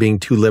Truckers being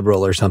too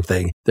liberal or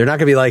something, they're not going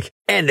to be like,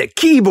 and the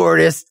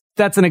keyboardist.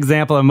 That's an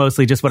example of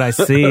mostly just what I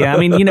see. I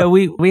mean,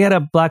 we had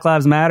a Black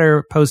Lives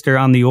Matter poster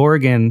on the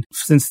organ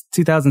since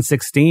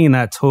 2016,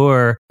 that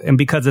tour. And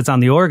because it's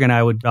on the organ,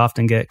 I would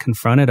often get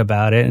confronted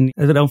about it. And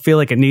I don't feel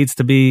like it needs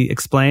to be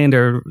explained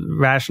or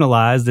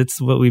rationalized. It's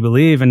what we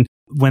believe. And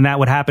when that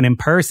would happen in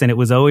person, it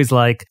was always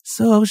like,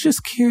 so I was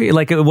just curious.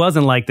 Like, it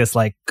wasn't like this,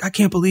 like, I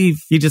can't believe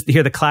you just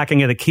hear the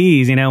clacking of the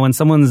keys, when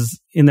someone's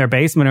in their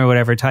basement or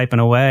whatever typing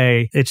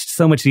away, it's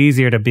so much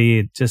easier to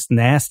be just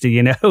nasty,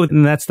 And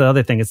that's the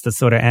other thing. It's the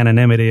sort of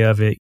anonymity of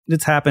it.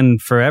 It's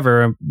happened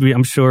forever.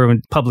 I'm sure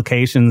in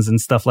publications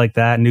and stuff like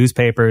that,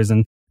 newspapers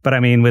but I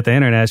mean, with the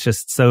internet, it's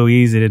just so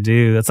easy to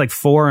do. It's like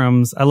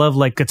forums. I love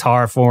like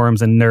guitar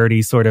forums and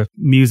nerdy sort of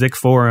music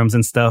forums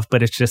and stuff,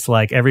 but it's just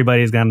like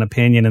everybody's got an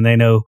opinion and they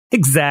know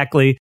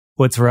exactly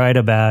what's right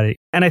about it.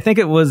 And I think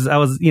I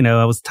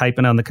was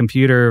typing on the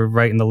computer,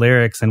 writing the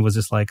lyrics and was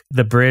just like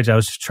the bridge. I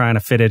was just trying to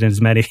fit it in as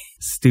many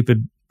stupid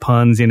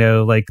puns,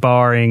 like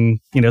barring,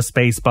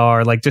 space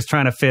bar, like just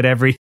trying to fit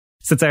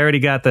since I already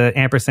got the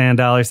ampersand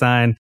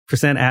 $,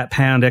 % at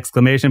pound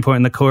exclamation point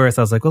in the chorus,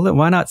 I was like, well,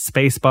 why not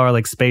space bar,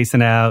 like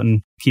spacing out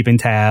and keeping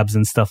tabs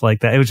and stuff like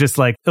that. It was just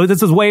like,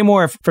 this was way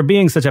more for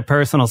being such a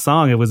personal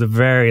song. It was a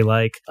very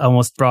like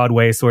almost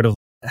Broadway sort of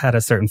had a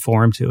certain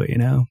form to it,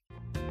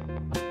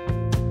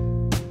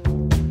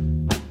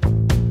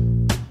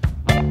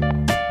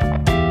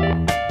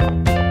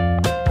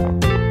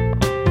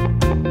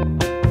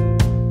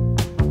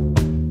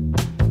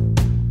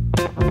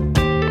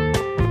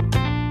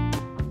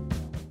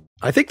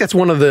 I think that's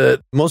one of the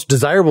most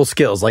desirable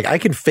skills. Like I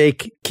can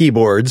fake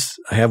keyboards.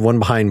 I have one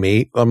behind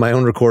me on my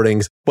own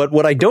recordings. But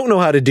what I don't know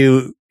how to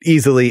do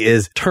easily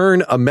is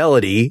turn a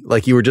melody,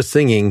 like you were just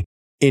singing,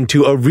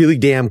 into a really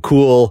damn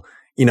cool,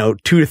 2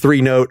 to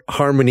 3 note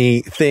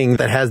harmony thing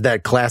that has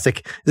that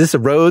classic. Is this a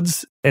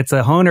Rhodes? It's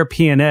a Hohner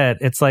pianette.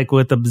 It's like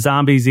what the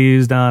Zombies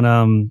used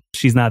on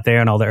She's Not There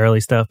and all the early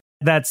stuff.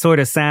 That sort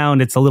of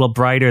sound, it's a little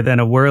brighter than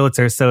a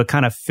Wurlitzer, so it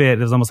kind of fit.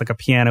 There's almost like a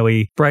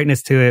piano-y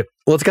brightness to it.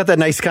 Well, it's got that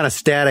nice kind of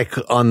static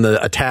on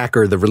the attack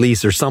or the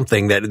release or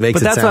something that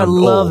makes it sound But that's why I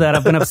love old. that.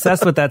 I've been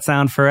obsessed with that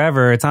sound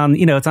forever. It's on,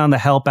 it's on the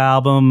Help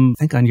album.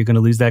 I think on You're Gonna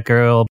Lose That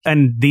Girl.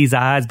 And These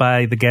Eyes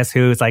by the Guess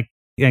Who. It's like,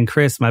 and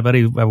Chris, my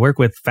buddy I work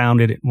with,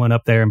 founded one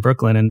up there in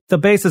Brooklyn. And the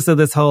basis of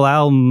this whole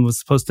album was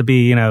supposed to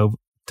be,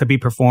 to be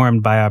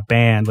performed by our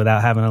band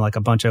without having like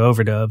a bunch of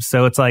overdubs.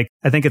 So it's like,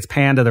 I think it's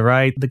pan to the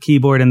right, the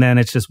keyboard, and then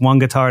it's just one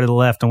guitar to the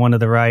left and one to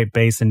the right,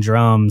 bass and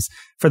drums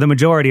for the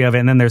majority of it.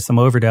 And then there's some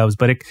overdubs,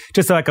 but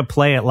just so I could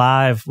play it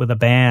live with a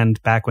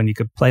band back when you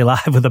could play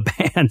live with a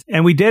band.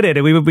 And we did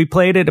it. We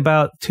played it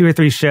about 2 or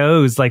 3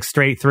 shows, like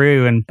straight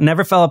through, and it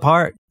never fell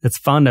apart. It's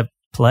fun to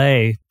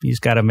play. You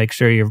just got to make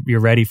sure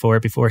you're ready for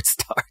it before it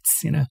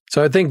starts,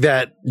 So I think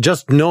that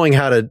just knowing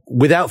how to,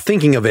 without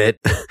thinking of it,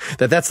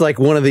 that's like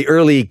one of the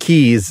early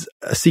keys,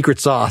 a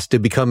secret sauce to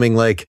becoming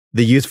like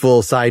the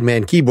useful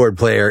sideman keyboard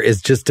player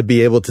is just to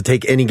be able to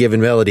take any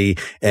given melody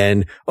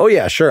and, oh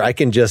yeah, sure, I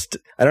don't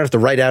have to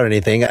write out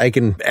anything. I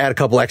can add a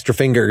couple extra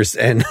fingers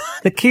and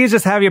the key is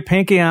just have your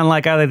pinky on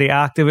like either the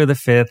octave or the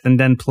fifth and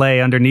then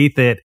play underneath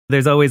it.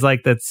 There's always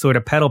like that sort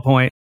of pedal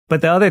point. But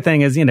the other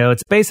thing is,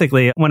 it's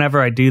basically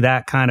whenever I do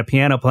that kind of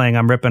piano playing,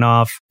 I'm ripping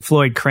off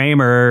Floyd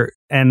Kramer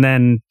and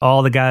then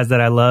all the guys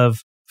that I love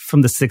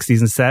from the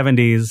 60s and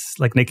 70s,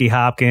 like Nicky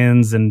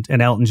Hopkins and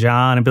Elton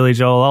John and Billy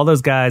Joel, all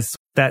those guys,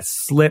 that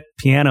slip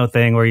piano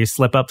thing where you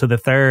slip up to the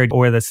third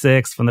or the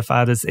sixth from the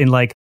five,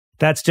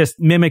 that's just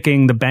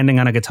mimicking the bending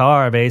on a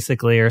guitar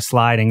basically, or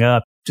sliding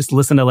up. Just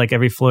listen to like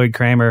every Floyd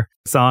Kramer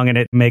song and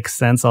it makes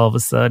sense all of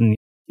a sudden.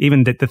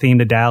 Even the theme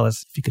to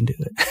Dallas, if you can do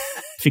it,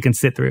 if you can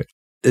sit through it.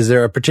 Is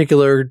there a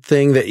particular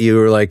thing that you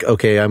were like,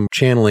 okay, I'm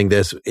channeling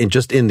this in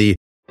the...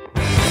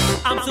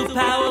 I'm so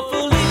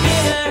powerfully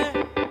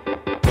bitter.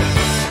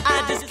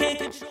 I just can't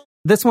control.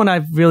 This one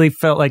I really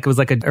felt like it was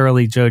like an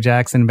early Joe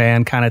Jackson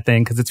band kind of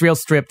thing because it's real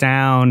stripped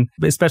down,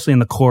 especially in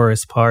the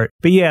chorus part.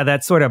 But yeah,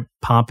 that sort of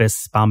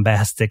pompous,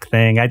 bombastic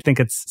thing. I think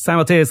it's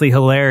simultaneously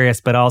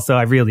hilarious, but also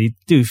I really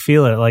do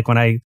feel it. Like when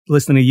I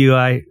listen to you,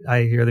 I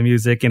hear the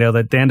music,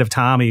 the end of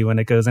Tommy, when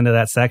it goes into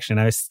that section,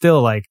 I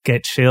still like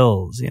get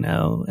chills,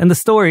 And the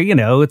story,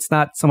 it's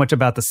not so much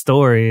about the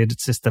story.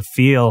 It's just the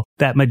feel,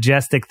 that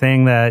majestic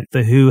thing that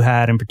the Who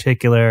had in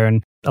particular.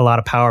 And a lot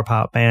of power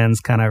pop bands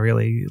kind of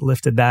really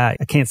lifted that.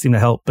 I can't seem to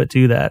help but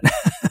do that.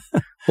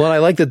 Well, I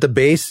like that the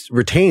bass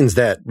retains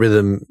that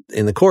rhythm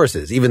in the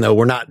choruses, even though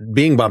we're not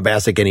being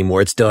bombastic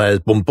anymore. It still has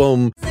boom,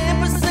 boom.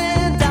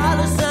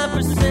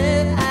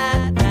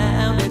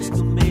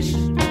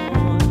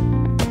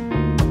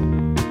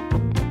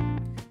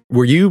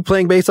 Were you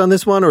playing bass on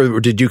this one, or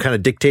did you kind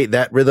of dictate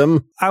that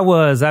rhythm?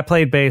 I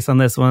played bass on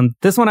this one.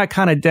 This one I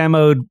kind of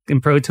demoed in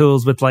Pro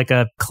Tools with like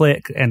a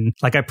click, and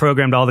like I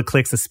programmed all the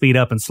clicks to speed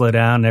up and slow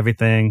down and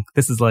everything.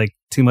 This is like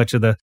too much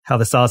of how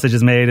the sausage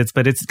is made.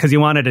 But it's because you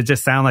wanted to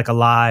just sound like a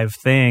live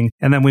thing.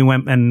 And then we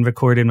went and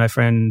recorded my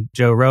friend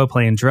Joe Rowe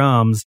playing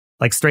drums,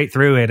 like straight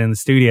through it in the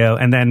studio,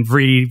 and then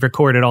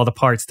re-recorded all the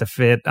parts to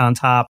fit on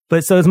top.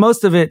 But so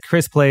most of it,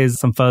 Chris plays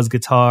some fuzz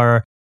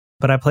guitar.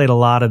 But I played a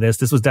lot of this.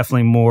 This was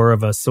definitely more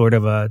of a sort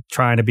of a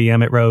trying to be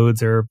Emmett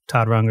Rhodes or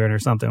Todd Rundgren or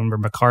something, or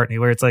McCartney,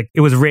 where it's like it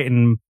was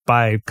written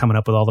by coming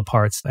up with all the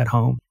parts at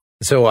home.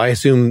 So I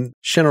assume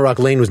Shannon Rock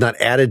Lane was not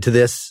added to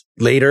this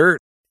later?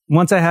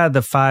 Once I had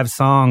the 5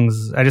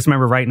 songs, I just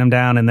remember writing them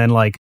down and then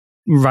like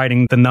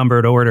writing the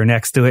numbered order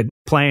next to it,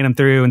 playing them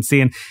through and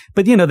seeing.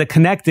 But, the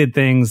connected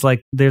things,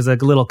 like there's a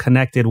little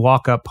connected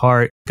walk-up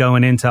part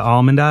going into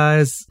Almond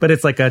Eyes, but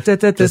it's like the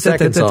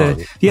second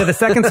song. Yeah, the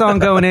second song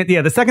going in.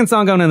 Yeah, the second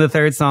song going in the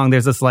third song,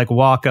 there's this like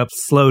walk-up,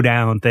 slow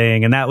down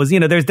thing. And that was,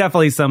 there's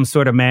definitely some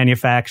sort of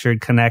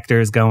manufactured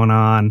connectors going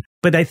on.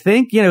 But I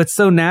think, it's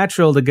so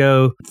natural to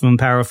go from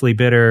Powerfully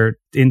Bitter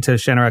into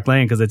Shannon Rock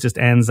Lane because it just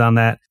ends on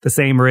the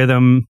same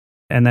rhythm.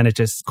 And then it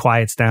just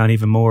quiets down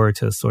even more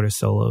to sort of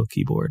solo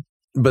keyboard.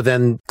 But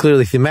then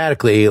clearly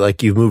thematically,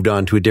 like you've moved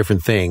on to a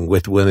different thing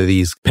with one of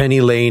these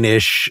Penny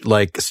Lane-ish,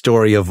 like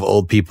story of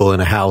old people in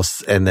a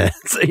house and then,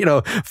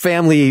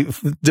 family,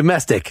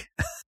 domestic.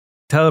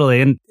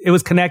 Totally. And it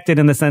was connected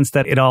in the sense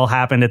that it all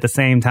happened at the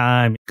same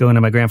time, going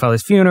to my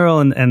grandfather's funeral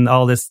and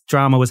all this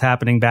drama was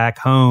happening back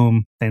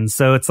home. And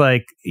so it's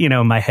like, in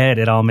my head,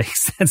 it all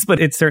makes sense, but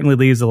it certainly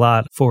leaves a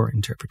lot for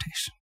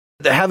interpretation.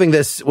 Having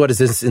this, what is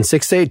this, in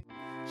 6/8?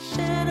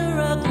 Shannon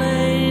Rock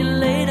Lane,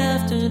 late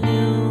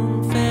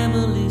afternoon,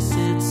 family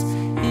sits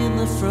in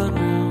the front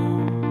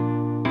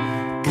room.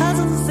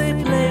 Cousins, they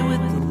play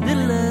with the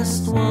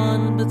littlest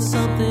one, but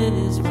something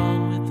is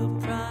wrong with the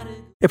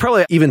prodigy. It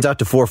probably evens out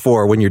to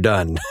 4/4 when you're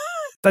done.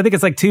 I think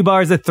it's like 2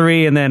 bars of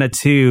 3 and then a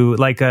 2,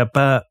 like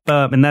a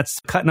and that's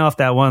cutting off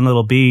that one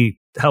little beat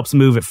helps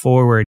move it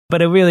forward.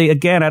 But it really,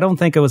 again, I don't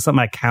think it was something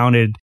I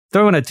counted.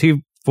 Throwing a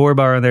 2/4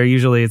 bar in there,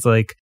 usually it's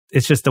like,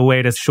 it's just a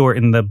way to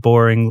shorten the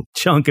boring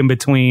chunk in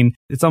between.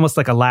 It's almost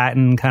like a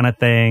Latin kind of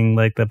thing,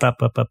 like the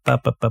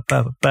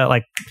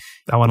like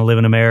I Want to Live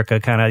in America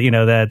kind of,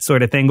 that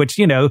sort of thing, which,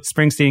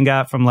 Springsteen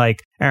got from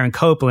like Aaron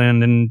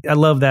Copland. And I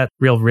love that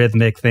real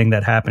rhythmic thing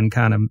that happened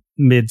kind of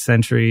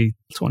mid-century,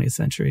 20th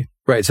century.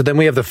 Right. So then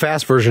we have the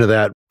fast version of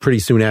that pretty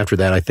soon after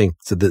that, I think.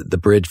 So the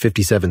bridge,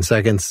 57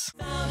 seconds.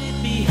 Found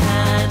it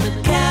behind the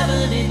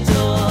cabinet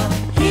door.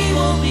 He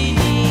won't be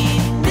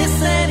needing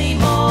this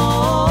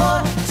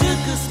anymore. Took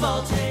a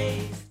small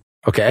taste.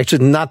 Okay,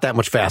 actually not that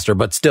much faster,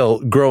 but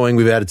still growing.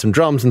 We've added some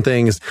drums and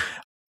things,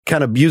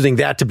 kind of using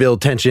that to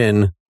build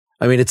tension.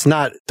 I mean, it's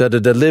not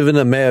live in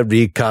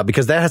America,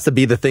 because that has to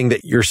be the thing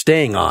that you're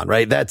staying on,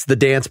 right? That's the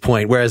dance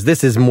point. Whereas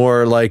this is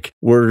more like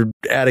we're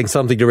adding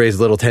something to raise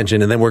a little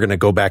tension, and then we're going to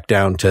go back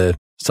down to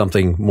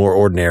something more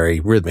ordinary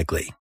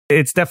rhythmically.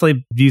 It's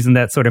definitely using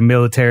that sort of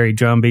military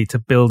drum beat to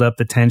build up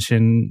the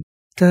tension.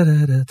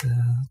 It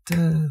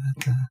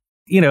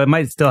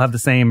might still have the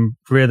same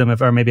rhythm,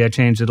 or maybe I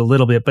changed it a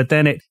little bit, but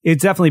then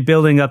it's definitely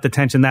building up the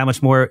tension that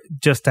much more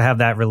just to have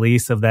that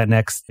release of that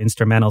next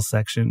instrumental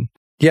section.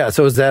 Yeah.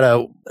 So is that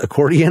a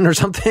accordion or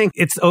something?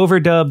 It's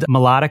overdubbed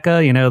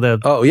melodica,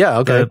 Oh, yeah.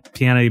 Okay. the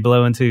piano you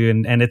blow into,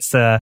 and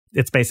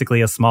it's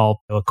basically a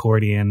small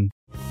accordion.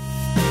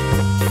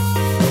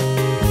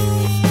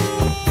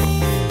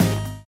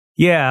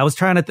 Yeah, I was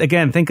trying to,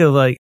 again, think of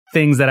like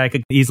things that I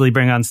could easily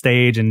bring on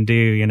stage and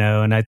do,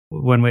 and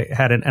when we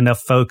had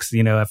enough folks,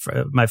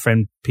 my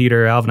friend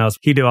Peter Alvanose,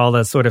 he do all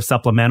the sort of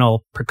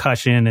supplemental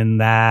percussion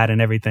and that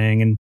and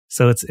everything. And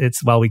so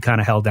it's while we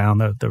kind of held down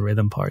the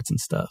rhythm parts and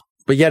stuff.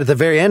 But yet at the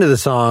very end of the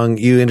song,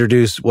 you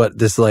introduce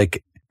this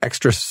like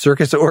extra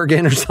circus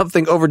organ or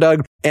something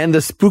overdubbed, and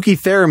the spooky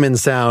theremin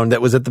sound that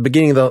was at the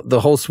beginning of the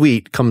whole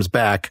suite comes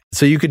back.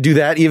 So you could do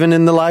that even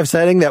in the live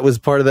setting? That was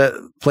part of that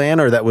plan,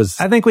 or that was...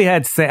 I think we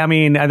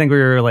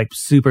were like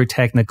super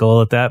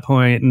technical at that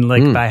point, and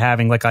like by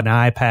having like an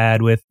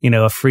iPad with,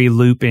 a free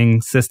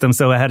looping system.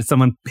 So I had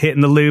someone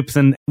hitting the loops,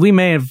 and we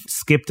may have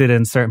skipped it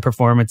in certain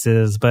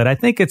performances, but I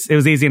think it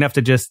was easy enough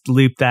to just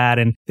loop that.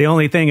 And the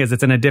only thing is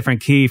it's in a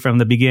different key from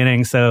the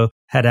beginning. So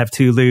had to have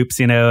two loops,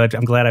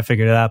 I'm glad I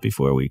figured it out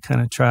before we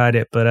kind of tried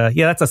it. But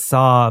yeah, that's a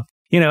saw.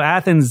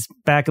 Athens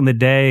back in the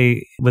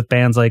day with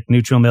bands like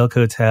Neutral Milk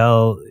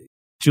Hotel,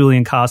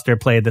 Julian Coster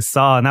played the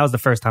saw, and that was the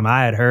first time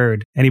I had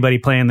heard anybody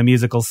playing the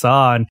musical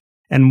saw,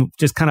 and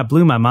just kind of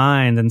blew my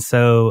mind. And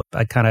so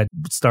I kind of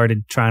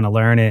started trying to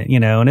learn it,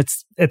 and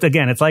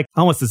it's like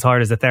almost as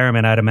hard as a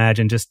theremin, I'd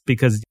imagine, just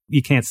because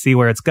you can't see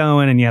where it's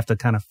going and you have to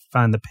kind of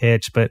find the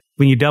pitch. But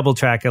when you double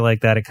track it like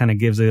that, it kind of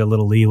gives you a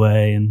little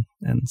leeway.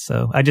 And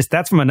so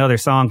that's from another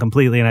song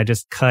completely. And I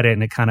just cut it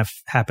and it kind of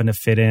happened to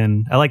fit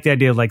in. I like the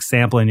idea of like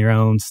sampling your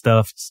own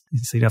stuff so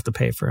you don't have to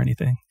pay for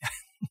anything.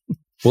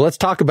 Well, let's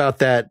talk about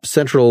that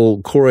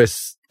central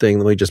chorus thing.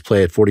 Let me just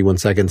play it 41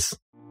 seconds.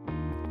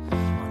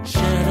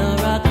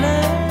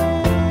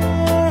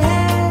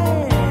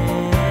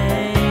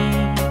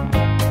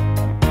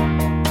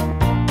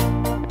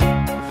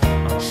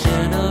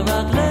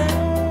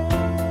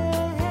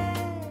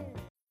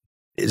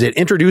 Is it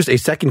introduced a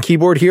second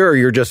keyboard here, or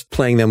you're just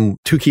playing them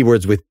two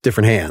keyboards with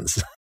different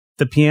hands?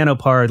 The piano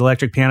part, the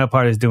electric piano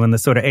part, is doing the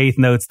sort of eighth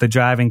notes, the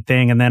driving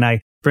thing. And then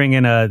I bring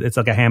in it's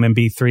like a Hammond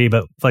B3,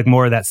 but like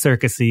more of that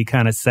circusy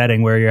kind of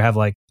setting where you have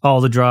like all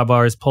the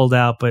drawbars pulled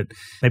out, but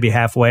maybe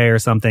halfway or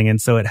something.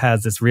 And so it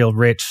has this real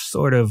rich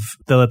sort of,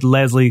 the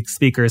Leslie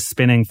speaker is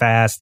spinning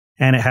fast,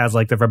 and it has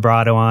like the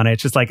vibrato on it.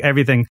 It's just like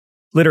everything,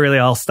 literally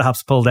all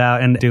stops pulled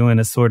out, and doing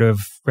a sort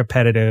of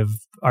repetitive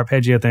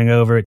arpeggio thing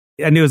over it.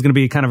 I knew it was going to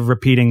be kind of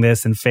repeating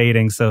this and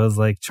fading. So I was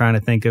like trying to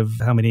think of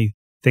how many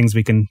things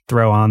we can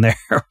throw on there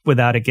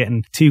without it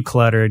getting too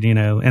cluttered,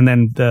 and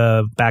then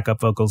the backup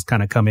vocals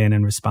kind of come in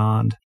and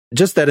respond.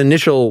 Just that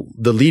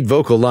the lead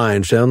vocal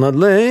line, shall not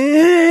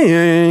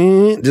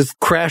lay, just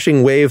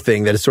crashing wave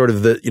thing that is sort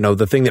of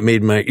the thing that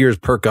made my ears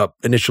perk up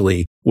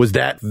initially. Was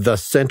that the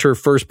center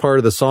first part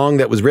of the song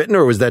that was written,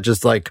 or was that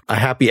just like a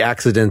happy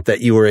accident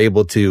that you were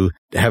able to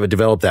have it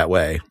develop that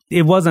way?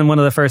 It wasn't one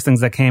of the first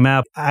things that came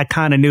out. I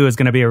kind of knew it was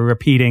going to be a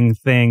repeating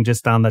thing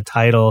just on the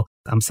title.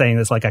 I'm saying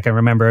this like I can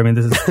remember. I mean,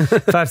 this is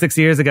 5-6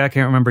 years ago. I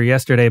can't remember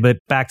yesterday, but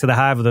back to the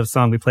Hive of the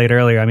song we played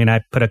earlier. I mean,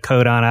 I put a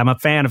code on it. I'm a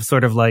fan of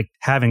sort of like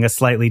having a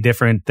slightly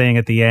different thing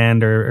at the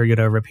end or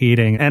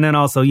repeating. And then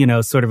also,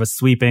 sort of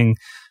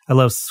I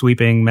love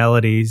sweeping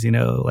melodies,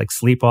 like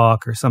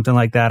Sleepwalk or something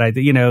like that. I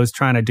was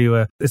trying to do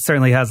it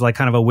certainly has like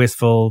kind of a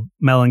wistful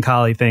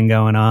melancholy thing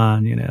going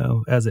on,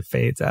 as it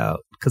fades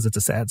out, because it's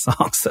a sad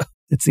song. So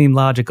it seemed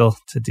logical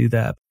to do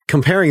that.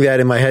 Comparing that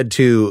in my head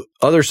to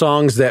other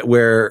songs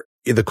where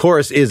the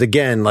chorus is,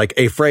 again, like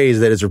a phrase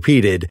that is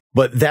repeated,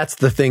 but that's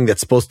the thing that's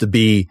supposed to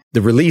be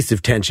the release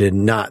of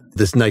tension, not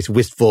this nice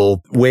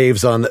wistful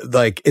waves on,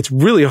 it's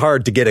really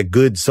hard to get a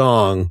good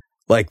song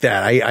like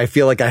that. I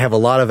feel like I have a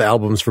lot of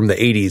albums from the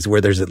 80s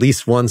where there's at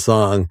least one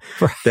song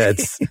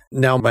that's,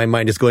 now my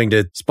mind is going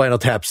to Spinal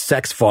Tap's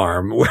Sex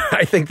Farm, where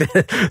I think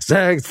that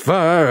Sex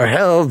Farm,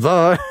 Hell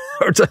Bar,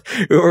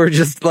 or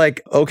just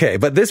like, okay,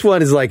 but this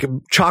one is like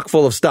chock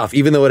full of stuff,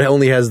 even though it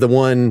only has the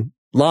one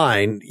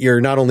line. You're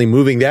not only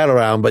moving that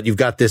around, but you've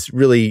got this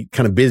really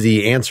kind of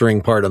busy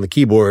answering part on the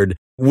keyboard,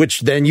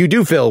 which then you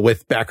do fill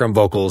with background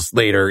vocals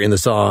later in the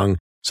song.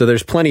 So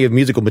there's plenty of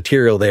musical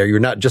material there. You're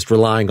not just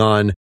relying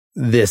on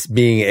this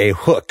being a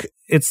hook.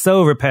 It's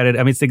so repetitive.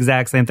 I mean, it's the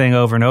exact same thing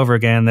over and over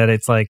again that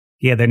it's like,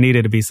 yeah, there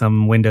needed to be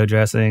some window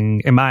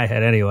dressing in my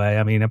head anyway.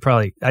 I mean,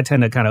 I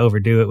tend to kind of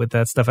overdo it with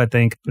that stuff, I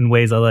think, in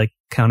ways I like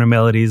counter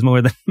melodies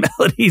more than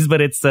melodies,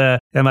 but it's, that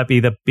might be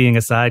the being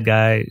a side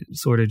guy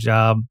sort of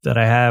job that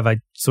I have. I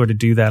sort of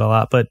do that a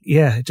lot, but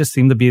yeah, it just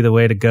seemed to be the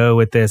way to go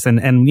with this and,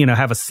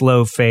 have a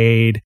slow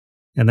fade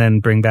and then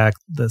bring back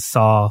the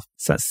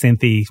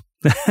synthy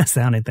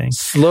sounding thing.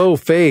 Slow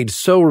fade,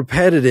 so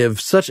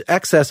repetitive, such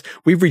excess.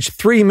 We've reached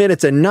 3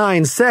 minutes and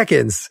 9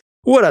 seconds.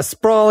 What a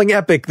sprawling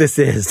epic this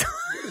is.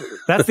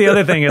 That's the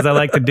other thing is I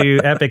like to do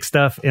epic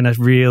stuff in a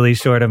really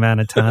short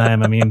amount of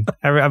time. I mean,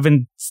 I've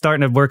been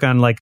starting to work on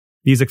like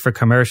music for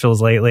commercials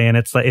lately, and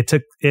it's like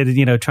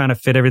trying to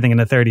fit everything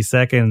into 30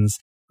 seconds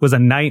was a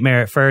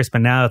nightmare at first,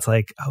 but now it's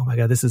like, oh my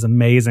God, this is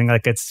amazing.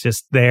 Like it's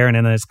just there and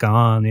then it's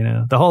gone,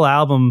 The whole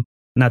album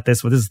Not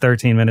this one. This is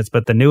 13 minutes,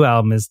 but the new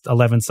album is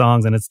 11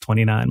 songs and it's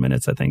 29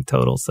 minutes, I think,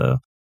 total. So,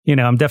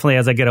 I'm definitely,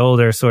 as I get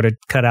older, sort of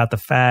cut out the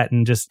fat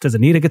and just, does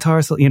it need a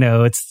guitar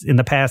solo? It's in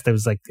the past, it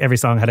was like every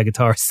song had a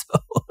guitar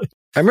solo.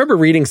 I remember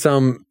reading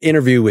some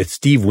interview with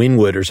Steve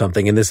Winwood or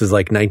something, and this is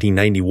like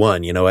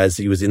 1991, as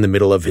he was in the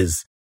middle of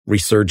his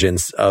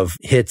resurgence of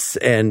hits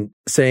and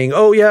saying,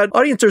 oh yeah,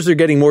 audiences are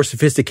getting more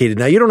sophisticated.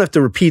 Now you don't have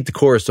to repeat the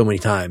chorus so many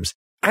times.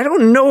 I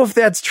don't know if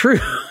that's true.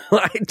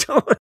 I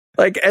don't,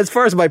 like, as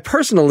far as my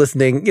personal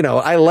listening,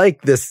 I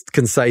like this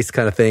concise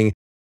kind of thing,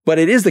 but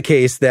it is the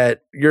case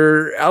that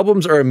your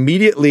albums are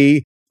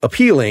immediately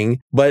appealing,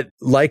 but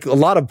like a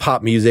lot of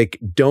pop music,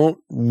 don't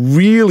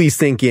really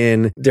sink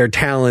in their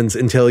talents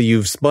until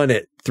you've spun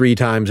it 3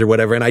 times or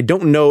whatever. And I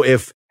don't know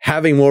if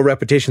having more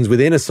repetitions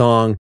within a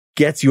song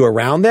gets you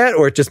around that,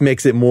 or it just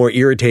makes it more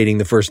irritating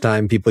the first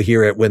time people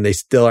hear it when they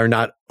still are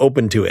not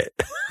open to it.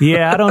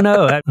 Yeah, I don't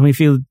know. I mean, if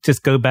you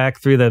just go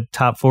back through the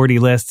top 40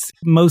 lists,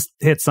 most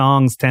hit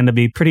songs tend to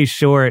be pretty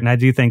short. And I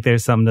do think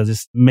there's something to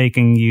just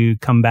making you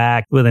come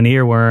back with an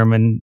earworm.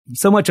 And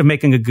so much of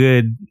making a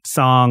good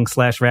song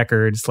 /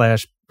 record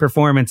 /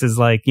 performance is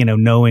like,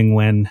 knowing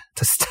when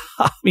to stop.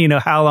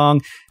 How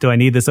long do I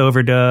need this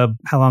overdub?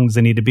 How long does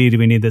it need to be? Do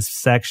we need this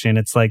section?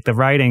 It's like the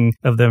writing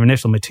of the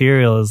initial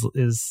material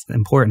is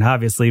important,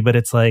 obviously, but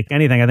it's like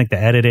anything. I think the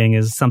editing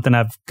is something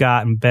I've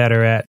gotten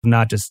better at,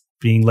 not just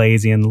being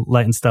lazy and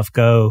letting stuff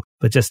go,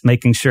 but just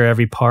making sure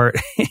every part,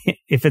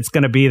 if it's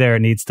going to be there,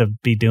 it needs to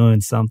be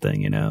doing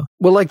something,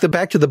 Well, like the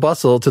Back to the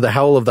Bustle to the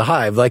Howl of the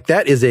Hive, like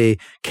that is a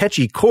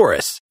catchy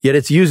chorus, yet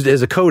it's used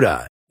as a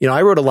coda.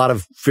 I wrote a lot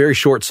of very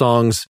short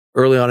songs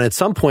early on. At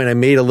some point, I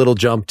made a little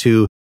jump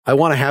to, I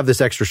want to have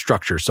this extra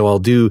structure. So I'll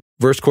do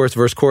verse, chorus,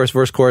 verse, chorus,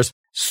 verse, chorus,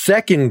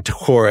 second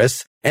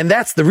chorus. And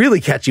that's the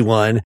really catchy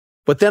one.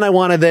 But then I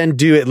want to then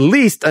do at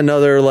least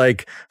another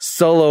like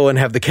solo and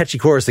have the catchy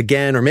chorus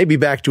again, or maybe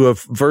back to a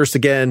verse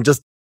again,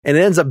 and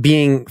it ends up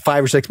being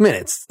 5 or 6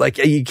 minutes. Like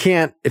you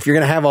can't, if you're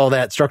going to have all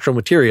that structural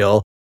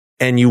material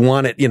and you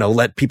want it,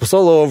 let people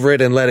solo over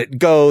it and let it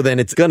go, then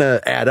it's going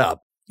to add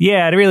up.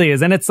 Yeah, it really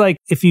is. And it's like,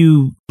 if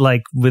you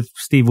like with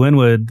Steve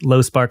Winwood,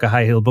 Low Spark of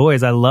High Heel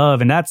Boys, I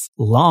love, and that's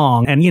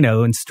long and,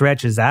 and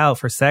stretches out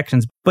for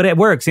sections, but it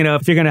works.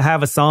 If you're going to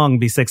have a song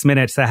be 6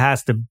 minutes, that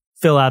has to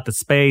fill out the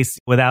space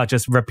without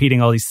just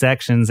repeating all these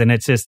sections. And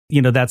it's just,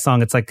 that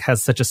song, it's like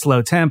has such a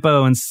slow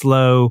tempo and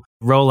slow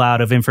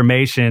rollout of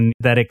information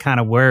that it kind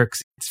of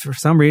works. For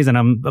some reason,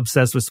 I'm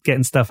obsessed with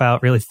getting stuff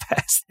out really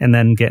fast and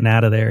then getting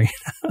out of there.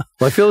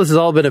 Well, I feel this has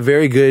all been a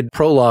very good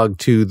prologue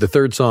to the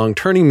third song,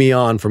 Turning Me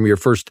On, from your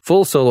first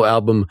full solo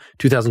album,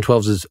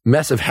 2012's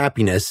Mess of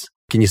Happiness.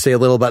 Can you say a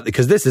little about,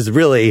 because this is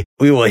really,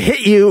 we will hit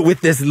you with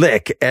this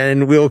lick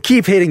and we'll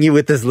keep hitting you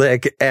with this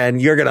lick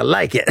and you're going to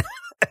like it.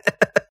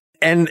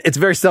 And it's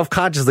very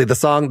self-consciously, the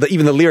song,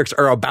 even the lyrics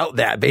are about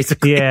that,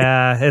 basically.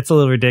 Yeah, it's a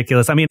little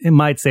ridiculous. I mean, it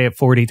might say it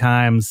 40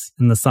 times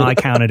in the song. I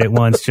counted it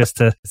once just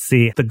to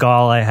see the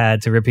gall I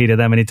had to repeat it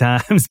that many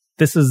times.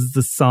 This is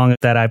the song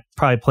that I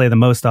probably play the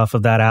most off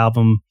of that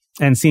album,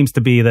 and seems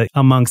to be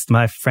amongst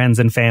my friends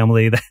and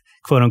family, the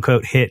quote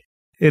unquote hit.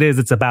 It is.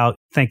 It's about,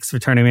 thanks for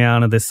turning me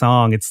on to this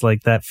song. It's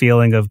like that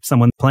feeling of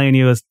someone playing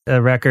you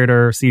a record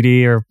or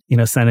CD or,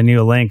 sending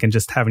you a link and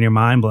just having your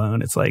mind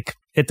blown. It's like,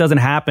 it doesn't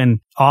happen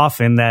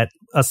often that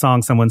a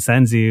song someone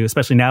sends you,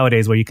 especially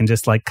nowadays where you can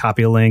just like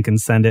copy a link and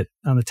send it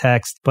on the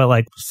text. But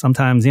like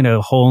sometimes,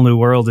 a whole new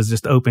world is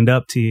just opened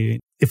up to you.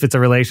 If it's a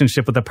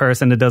relationship with a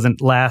person that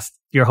doesn't last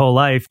your whole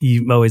life,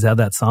 you always have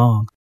that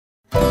song.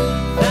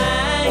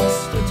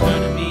 Thanks for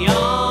turning me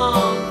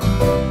on.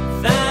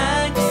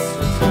 Thanks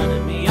for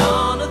turning me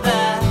on to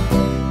that.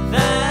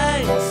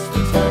 Thanks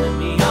for turning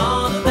me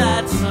on to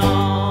that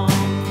song.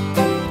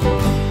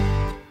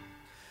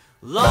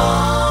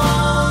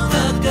 Long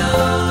ago,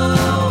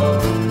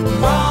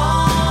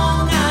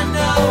 wrong, I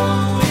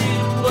know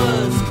it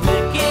was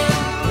clicking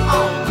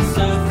on the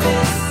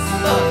surface,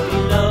 but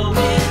below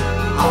it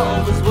all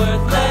was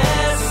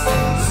worthless.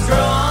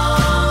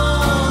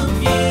 Strong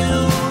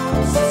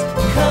views,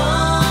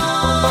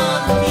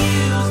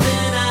 confused,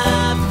 and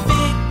I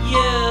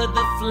figured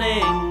the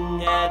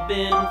fling had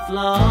been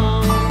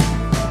flung.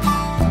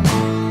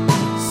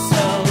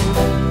 So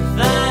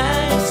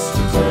thanks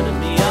for turning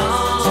me on.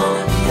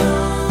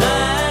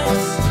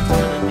 Thanks for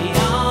turning me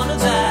on to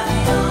that.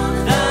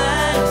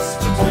 Thanks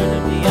for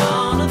turning me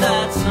on to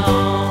that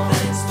song.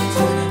 Thanks for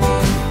turning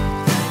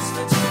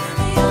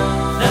me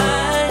on.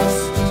 Thanks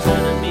for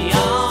turning me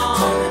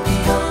on.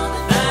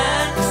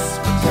 Thanks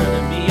for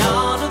turning me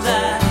on to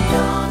that.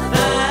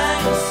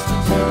 Thanks for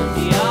turning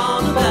me on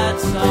to that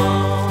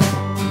song.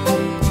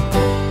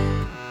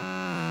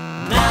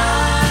 Now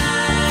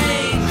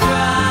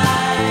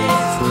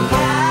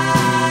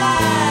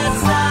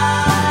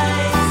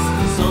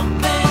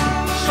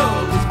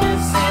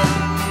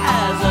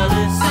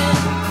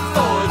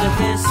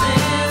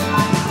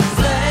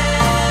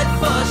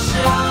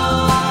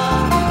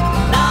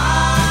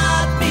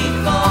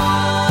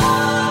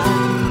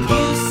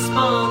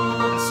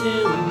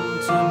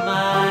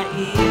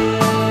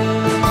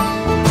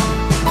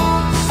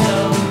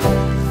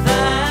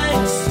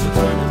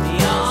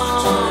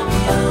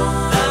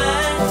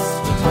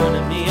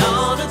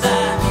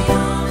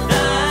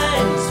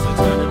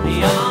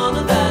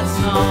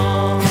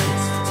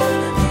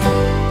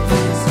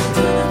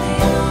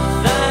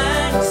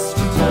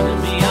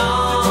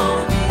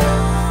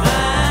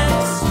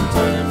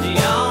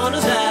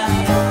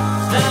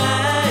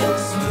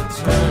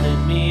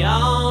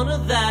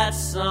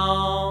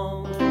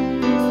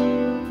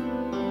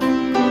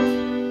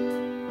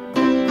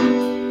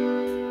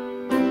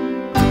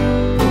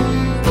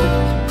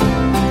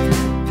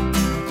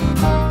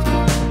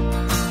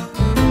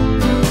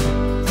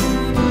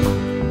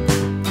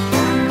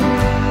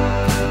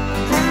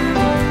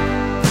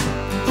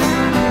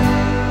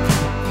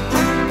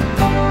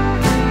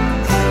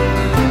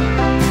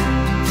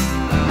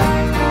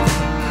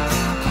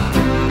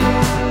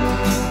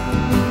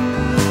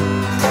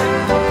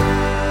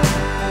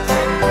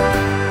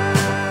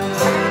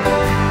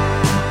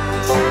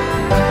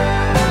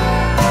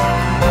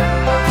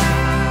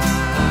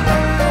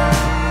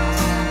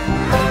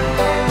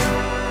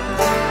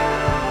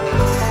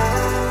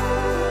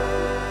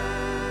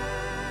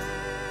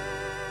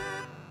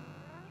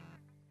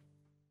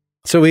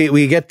So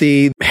we get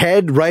the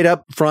head right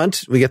up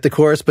front, we get the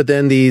chorus, but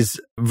then these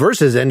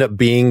verses end up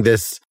being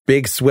this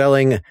big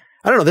swelling.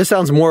 I don't know, this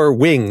sounds more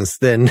Wings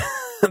than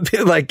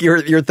like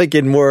you're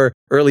thinking more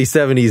early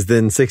 70s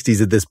than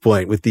 60s at this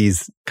point with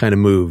these kind of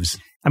moves.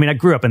 I mean, I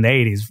grew up in the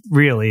 80s,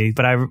 really,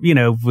 but I,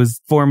 was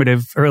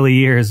formative early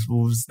years,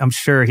 I'm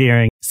sure,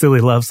 hearing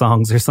silly love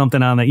songs or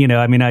something on that,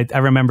 I mean, I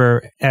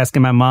remember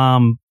asking my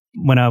mom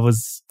when I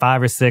was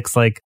 5 or 6,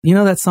 like,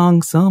 that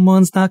song,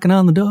 Someone's Knocking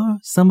on the Door,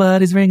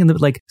 Somebody's Ringing the,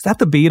 like, is that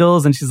the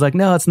Beatles? And she's like,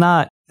 no, it's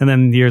not. And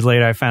then years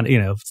later, I found,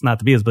 it's not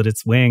the Beatles, but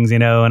it's Wings,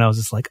 and I was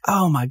just like,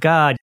 oh my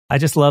God. I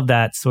just love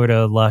that sort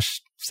of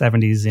lush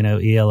 70s,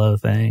 ELO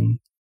thing.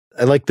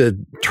 I like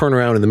the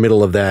turnaround in the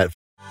middle of that.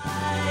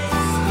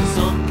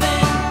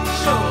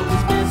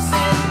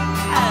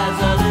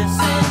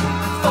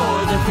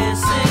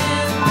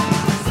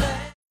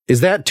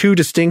 Is that two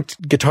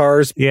distinct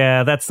guitars?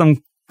 Yeah, that's some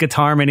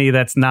guitar harmony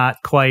that's not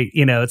quite,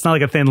 it's not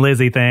like a Thin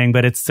Lizzy thing,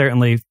 but it's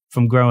certainly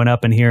from growing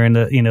up and hearing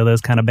the, those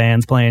kind of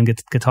bands playing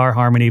guitar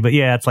harmony. But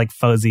yeah, it's like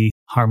fuzzy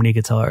harmony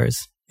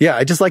guitars. Yeah,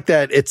 I just like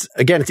that. It's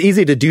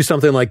easy to do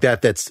something like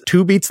that that's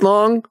 2 beats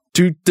long.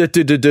 But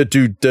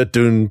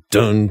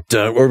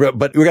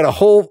we got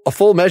a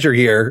full measure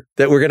here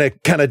that we're going to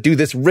kind of do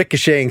this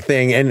ricocheting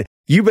thing, and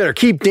you better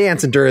keep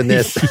dancing during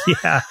this.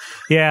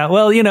 Yeah.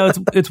 Well,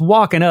 it's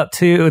walking up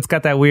too. It's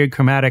got that weird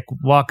chromatic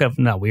walk up,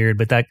 not weird,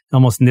 but that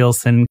almost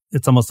Nilsson,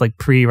 it's almost like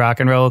pre-rock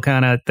and roll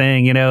kind of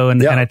thing, and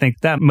I think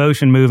that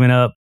motion moving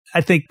up, I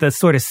think the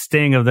sort of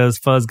sting of those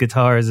fuzz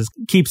guitars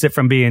keeps it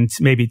from being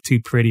maybe too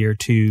pretty or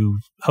too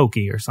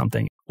hokey or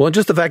something. Well,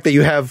 just the fact that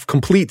you have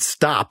complete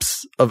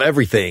stops of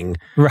everything.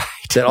 Right.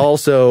 That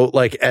also,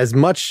 like, as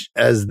much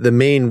as the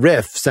main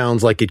riff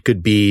sounds like it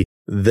could be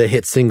the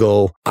hit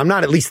single, I'm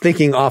not at least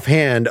thinking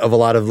offhand of a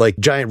lot of like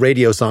giant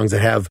radio songs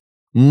that have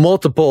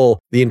the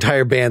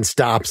entire band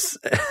stops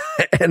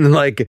and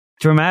like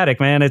dramatic,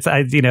 man.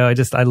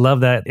 I love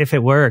that if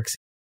it works.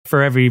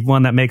 For every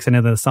one that makes it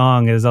into the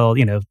song is all,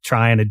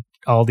 trying to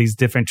all these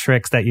different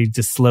tricks that you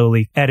just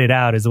slowly edit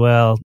out as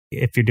well.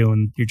 If you're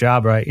doing your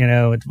job right,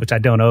 which I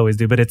don't always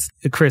do, but it's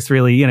Chris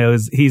really,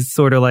 he's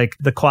sort of like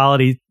the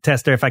quality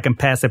tester. If I can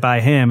pass it by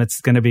him,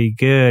 it's going to be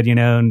good,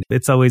 and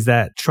it's always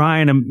that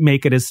trying to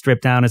make it as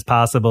stripped down as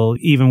possible,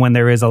 even when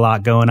there is a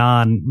lot going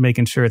on,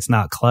 making sure it's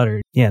not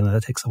cluttered. Yeah,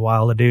 that takes a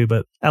while to do,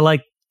 but I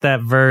like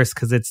that verse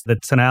because it's the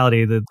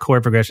tonality, the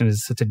chord progression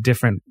is such a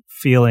different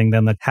feeling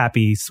than the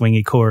happy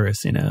swingy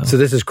chorus, So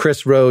this is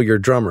Chris Rowe, your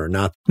drummer,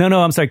 not... No,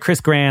 I'm sorry,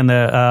 Chris Grand,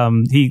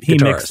 he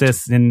mixed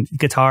this, and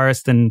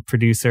guitarist and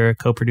producer,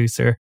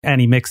 co-producer, and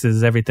he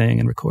mixes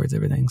everything and records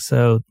everything.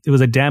 So it was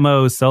a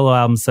demo solo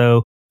album,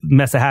 so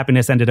Mess of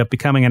Happiness ended up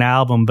becoming an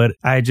album, but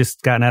I had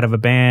just gotten out of a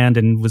band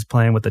and was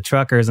playing with the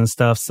Truckers and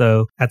stuff.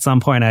 So at some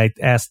point I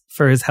asked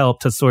for his help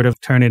to sort of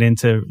turn it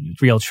into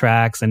real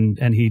tracks, and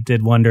he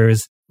did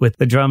wonders with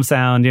the drum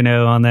sound,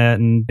 on that.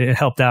 And it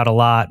helped out a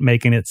lot,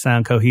 making it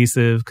sound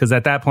cohesive. Because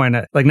at that point,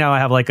 like now I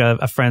have like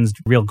a friend's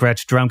real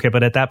Gretsch drum kit,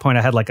 but at that point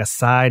I had like a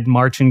side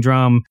marching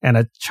drum and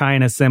a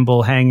China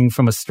cymbal hanging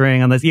from a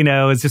string on this,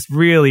 it's just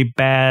really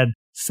bad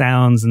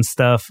sounds and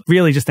stuff.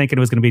 Really just thinking it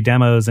was going to be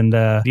demos. And,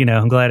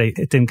 I'm glad it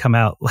didn't come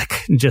out like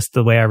just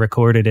the way I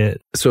recorded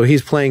it. So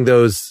he's playing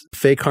those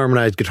fake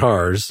harmonized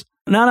guitars.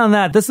 Not on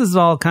that. This is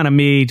all kind of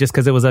me just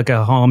because it was like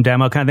a home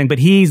demo kind of thing. But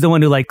he's the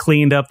one who like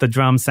cleaned up the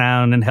drum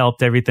sound and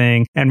helped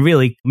everything and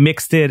really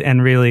mixed it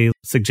and really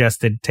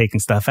suggested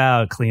taking stuff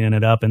out, cleaning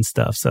it up and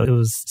stuff. So it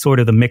was sort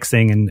of the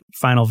mixing, and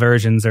final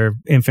versions are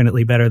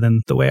infinitely better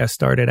than the way I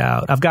started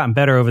out. I've gotten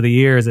better over the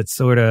years at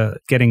sort of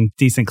getting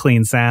decent,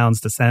 clean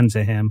sounds to send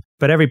to him.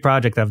 But every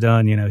project I've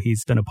done,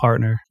 he's been a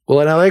partner.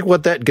 Well, and I like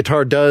what that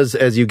guitar does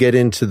as you get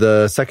into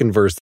the second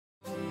verse.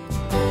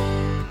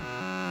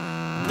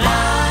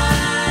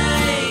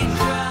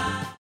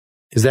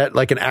 Is that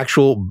like an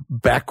actual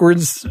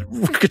backwards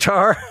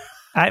guitar?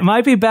 It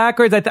might be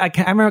backwards. I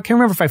can't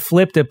remember if I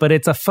flipped it, but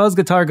it's a fuzz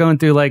guitar going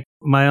through, like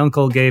my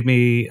uncle gave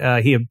me,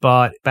 he had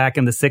bought back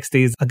in the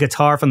 60s, a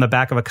guitar from the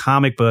back of a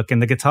comic book.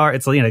 And the guitar,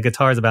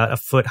 guitar is about a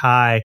foot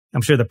high.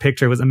 I'm sure the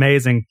picture was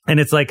amazing. And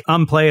it's like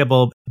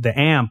unplayable. The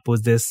amp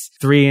was this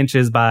 3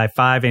 inches by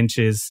 5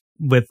 inches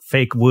with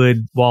fake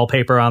wood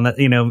wallpaper on the,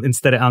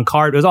 instead of on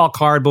card. It was all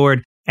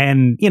cardboard.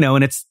 And,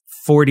 and it's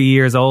 40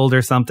 years old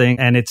or something,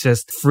 and it's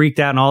just freaked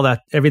out, and all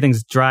that,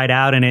 everything's dried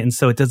out in it. And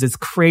so it does this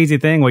crazy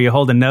thing where you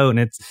hold a note and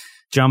it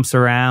jumps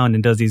around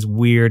and does these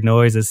weird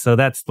noises. So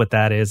that's what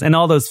that is. And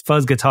all those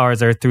fuzz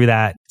guitars are through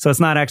that. So it's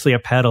not actually a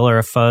pedal or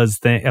a fuzz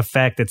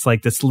effect. It's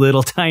like this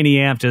little tiny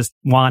amp just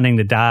wanting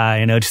to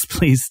die, just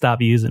please stop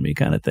using me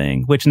kind of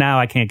thing, which now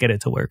I can't get it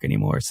to work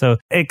anymore. So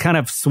it kind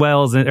of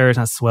swells, or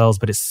not swells,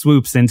 but it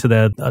swoops into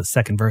the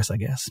second verse, I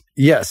guess.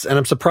 Yes. And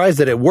I'm surprised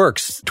that it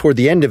works toward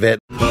the end of it.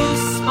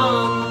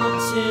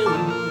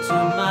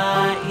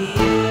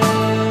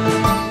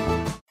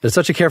 It's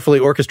such a carefully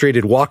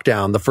orchestrated walk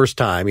down the first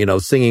time,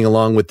 singing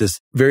along with this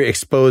very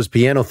exposed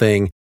piano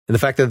thing. And the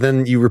fact that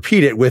then you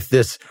repeat it with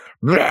this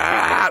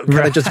kind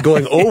of just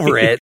going over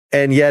it.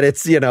 And yet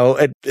it's,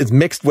 it's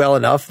mixed well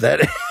enough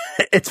that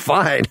It's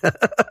fine.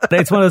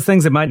 It's one of those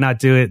things that might not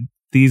do it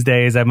these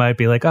days. I might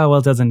be like, oh, well,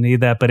 it doesn't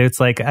need that. But it's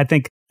like, I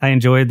think I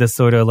enjoyed the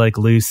sort of like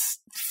loose,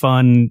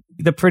 fun,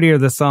 the prettier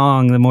the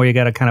song, the more you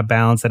got to kind of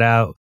balance it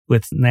out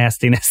with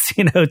nastiness,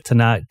 to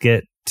not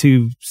get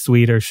too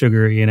sweet or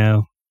sugary,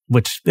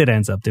 which it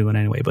ends up doing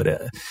anyway.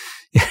 But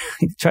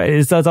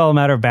it's all a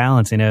matter of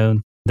balance,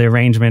 The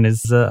arrangement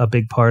is a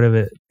big part of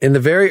it. In the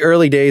very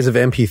early days of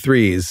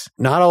MP3s,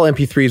 not all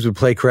MP3s would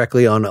play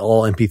correctly on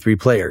all MP3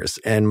 players.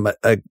 And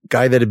a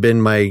guy that had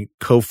been my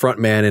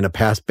co-frontman in a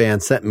past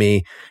band sent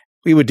me,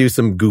 we would do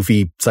some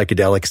goofy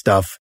psychedelic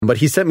stuff, but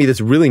he sent me this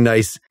really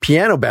nice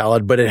piano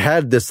ballad, but it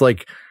had this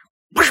like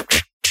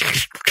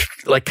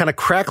kind of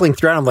crackling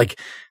throughout. I'm like,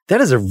 that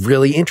is a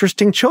really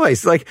interesting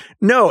choice. Like,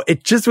 no,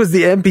 it just was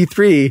the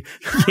MP3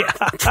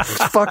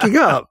 fucking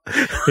up.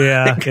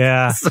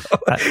 Yeah. So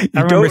I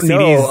remember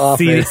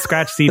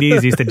scratch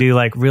CDs used to do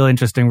like real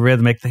interesting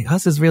rhythmic thing. Oh,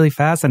 this is really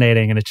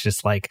fascinating. And it's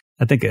just like,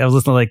 I think I was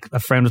listening to like a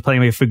friend was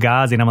playing me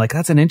Fugazi and I'm like,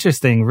 that's an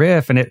interesting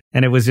riff. And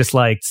it was just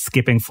like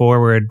skipping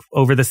forward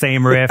over the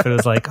same riff. It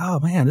was like, oh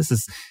man, this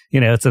is,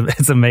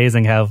 it's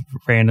amazing how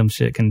random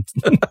shit can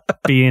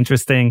be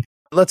interesting.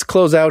 Let's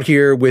close out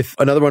here with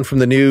another one from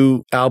the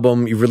new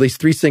album. You've released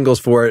 3 singles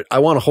for it. I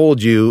Want to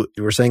Hold You.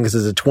 You were saying this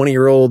is a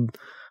 20-year-old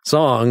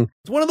song.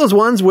 It's one of those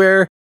ones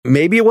where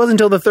maybe it wasn't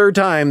until the third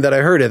time that I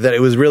heard it that it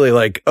was really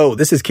like, oh,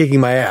 this is kicking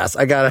my ass.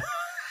 I gotta.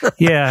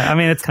 Yeah, I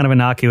mean, it's kind of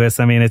innocuous.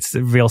 I mean, it's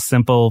a real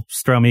simple,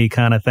 strummy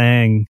kind of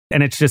thing.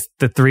 And it's just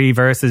the 3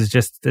 verses,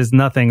 there's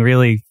nothing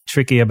really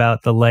tricky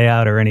about the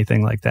layout or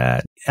anything like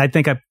that. I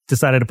think I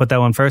decided to put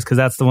that one first because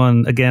that's the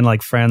one, again,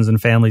 like friends and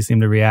family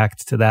seem to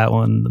react to that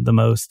one the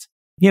most.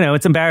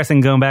 It's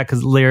embarrassing going back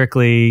because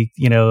lyrically,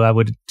 I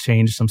would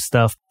change some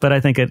stuff, but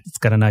I think it's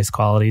got a nice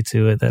quality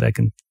to it that I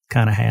can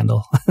kind of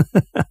handle,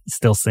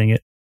 still sing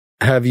it.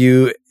 Have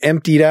you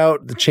emptied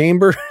out the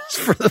chambers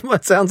for them?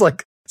 It sounds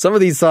like some of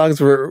these songs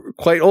were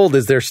quite old.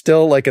 Is there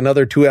still like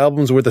another 2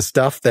 albums worth of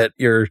stuff that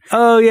you're...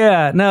 Oh,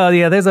 yeah. No,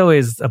 yeah. There's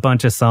always a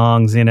bunch of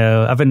songs,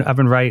 I've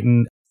been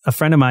writing. A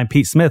friend of mine,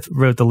 Pete Smith,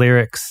 wrote the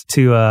lyrics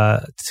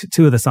to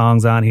 2 of the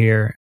songs on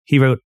here. He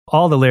wrote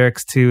all the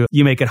lyrics to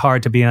You Make It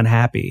Hard to Be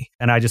Unhappy.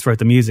 And I just wrote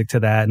the music to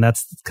that. And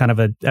that's kind of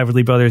a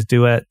Everly Brothers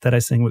duet that I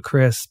sing with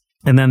Chris.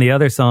 And then the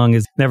other song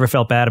is Never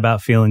Felt Bad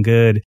About Feeling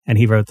Good. And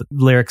he wrote the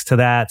lyrics to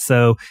that.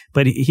 So,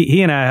 but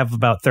he and I have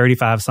about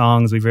 35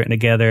 songs we've written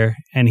together.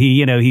 And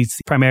he's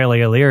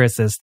primarily a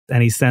lyricist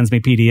and he sends me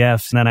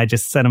PDFs and then I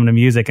just send him the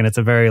music. And it's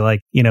a very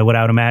what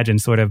I would imagine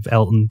sort of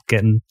Elton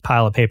getting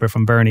pile of paper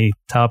from Bernie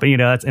top.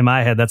 That's in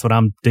my head. That's what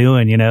I'm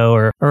doing,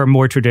 or a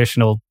more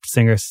traditional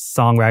singer,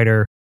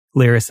 songwriter,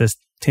 lyricist,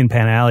 Tin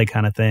Pan Alley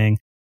kind of thing.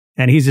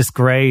 And he's just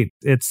great.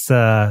 It's,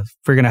 we're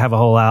going to have a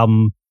whole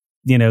album,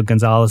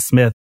 Gonzalez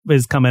Smith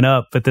is coming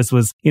up, but this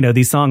was,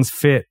 these songs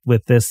fit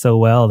with this so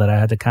well that I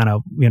had to kind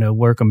of,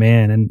 work them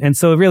in. And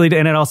so it really,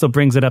 and it also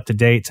brings it up to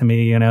date to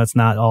me, it's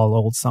not all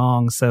old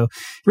songs. So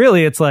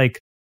really it's like,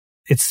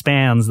 it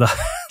spans the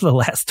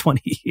last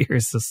 20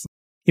 years.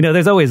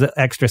 There's always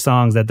extra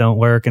songs that don't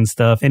work and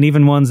stuff. And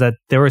even ones that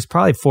there was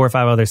probably 4 or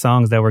 5 other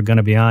songs that were going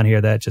to be on here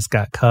that just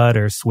got cut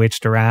or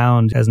switched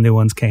around as new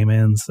ones came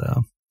in.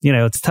 So,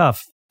 it's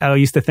tough. I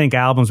used to think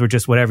albums were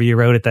just whatever you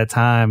wrote at that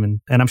time. And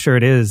I'm sure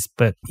it is,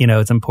 but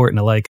it's important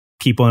to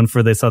keep one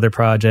for this other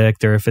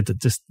project. Or if it's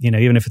just,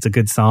 even if it's a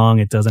good song,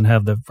 it doesn't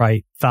have the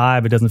right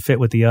vibe. It doesn't fit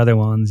with the other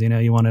ones.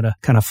 You want it to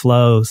kind of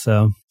flow.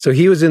 So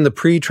he was in the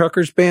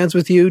pre-Truckers bands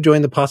with you,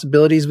 joined the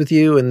Possibilities with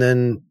you, and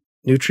then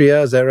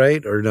Nutria, is that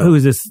right? Or no? Who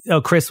is this?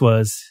 Oh, Chris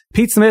was.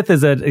 Pete Smith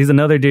he's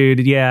another dude.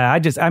 Yeah,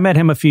 I met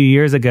him a few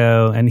years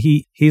ago and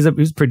he's a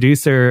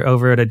producer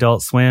over at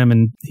Adult Swim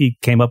and he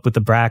came up with the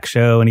Brack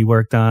show and he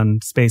worked on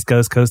Space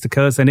Ghost Coast to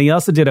Coast. And he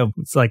also did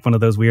it's like one of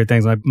those weird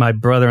things. My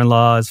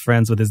brother-in-law is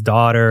friends with his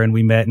daughter and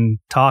we met and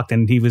talked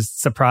and he was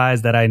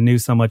surprised that I knew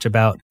so much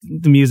about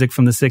the music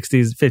from the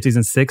 60s, 50s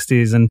and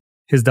 60s. And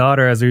his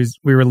daughter, as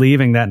we were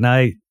leaving that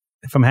night,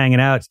 from hanging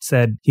out,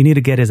 said, you need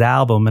to get his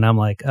album. And I'm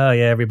like, oh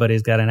yeah,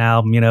 everybody's got an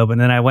album, But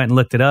then I went and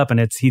looked it up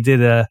and he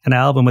did an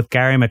album with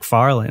Gary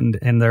McFarland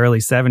in the early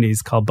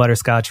 70s called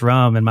Butterscotch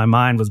Rum. And my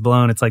mind was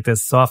blown. It's like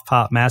this soft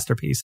pop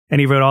masterpiece. And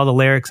he wrote all the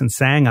lyrics and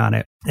sang on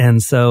it.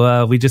 And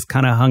so we just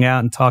kind of hung out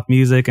and talked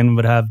music and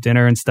would have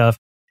dinner and stuff.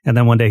 And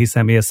then one day he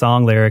sent me a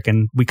song lyric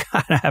and we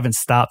kind of haven't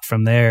stopped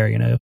from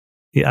there,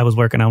 I was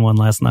working on one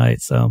last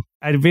night. So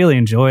I really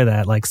enjoy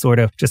that, sort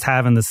of just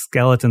having the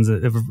skeletons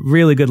of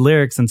really good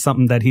lyrics and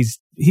something that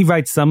he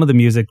writes some of the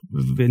music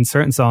in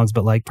certain songs,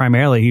 but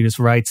primarily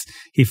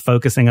he's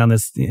focusing on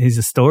this. He's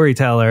a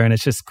storyteller and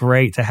it's just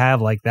great to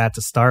have that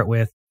to start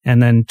with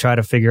and then try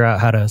to figure out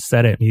how to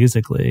set it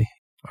musically.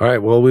 All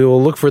right. Well, we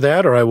will look for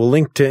that or I will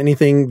link to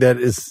anything that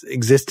is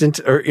existent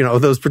or,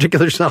 those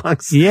particular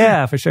songs.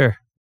 Yeah, for sure.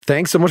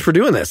 Thanks so much for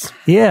doing this.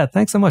 Yeah,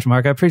 thanks so much,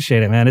 Mark. I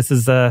appreciate it, man. This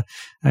is, I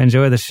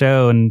enjoy the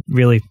show and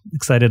really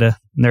excited to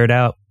nerd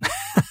out.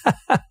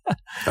 All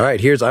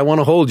right, here's I Want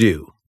to Hold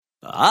You.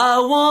 I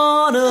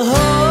want to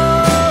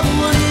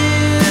hold you.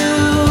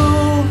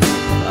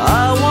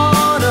 I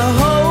want to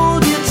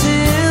hold you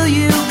till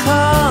you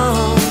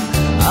come.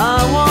 I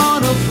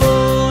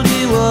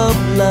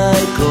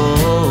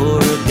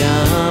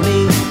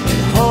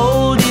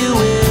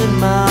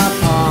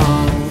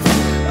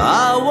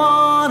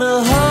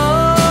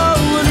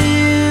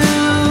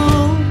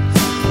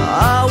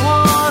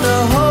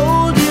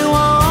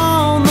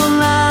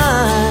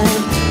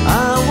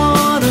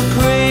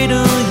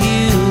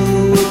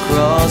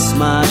across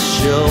my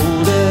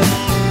shoulder.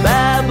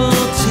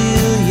 Babble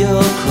till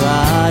your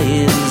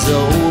crying's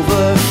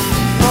over.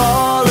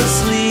 Fall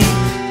asleep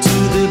to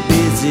the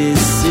busy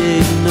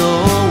signal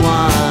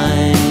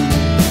whine.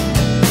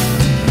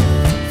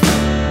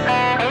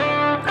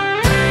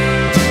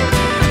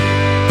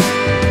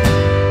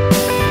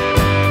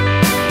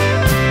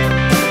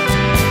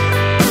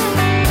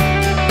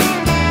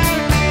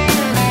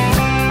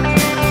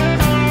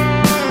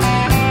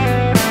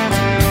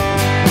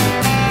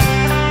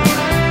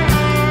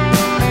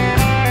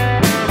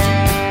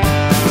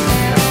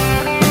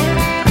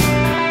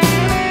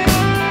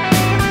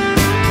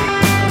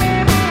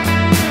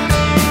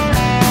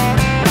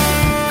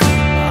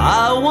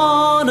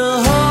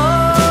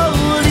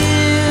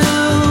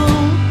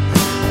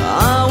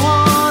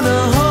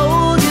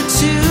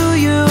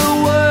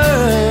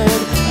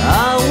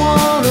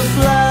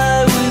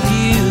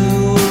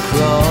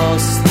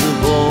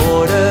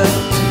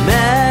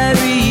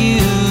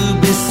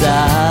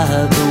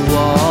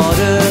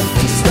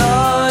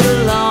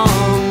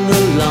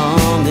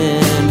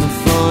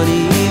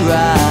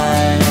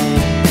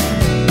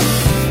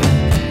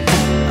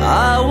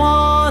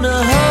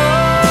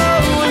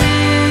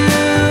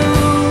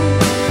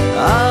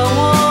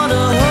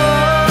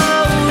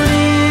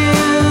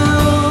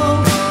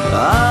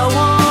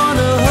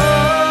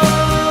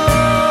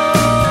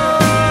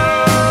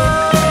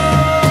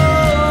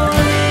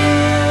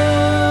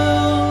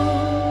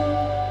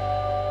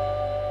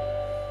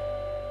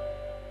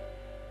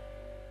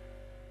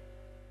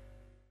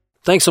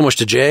 Thanks so much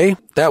to Jay.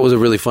 That was a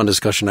really fun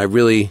discussion. I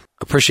really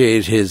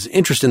appreciated his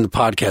interest in the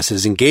podcast,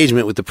 his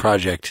engagement with the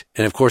project.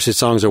 And of course, his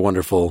songs are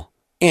wonderful.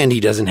 And he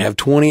doesn't have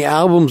 20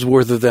 albums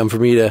worth of them for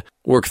me to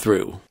work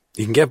through.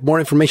 You can get more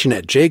information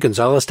at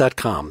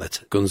jgonzalez.com. That's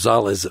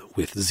Gonzalez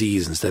with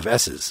Z's instead of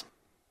S's.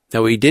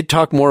 Now, we did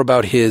talk more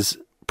about his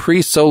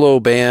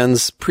pre-solo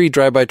bands,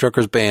 pre-Drive-By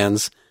Truckers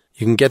bands.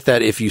 You can get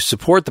that if you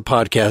support the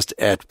podcast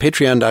at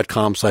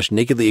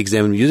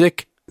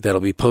patreon.com/nakedlyexaminedmusic.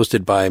 That'll be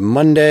posted by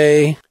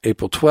Monday,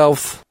 April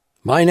 12th.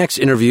 My next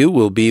interview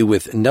will be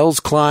with Nels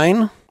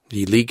Cline,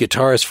 the lead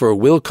guitarist for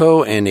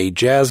Wilco and a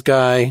jazz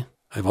guy.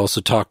 I've also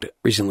talked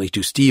recently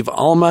to Steve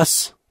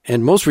Almas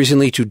and most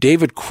recently to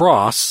David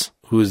Cross,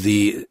 who is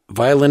the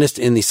violinist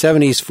in the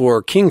 70s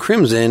for King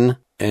Crimson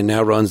and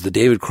now runs the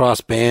David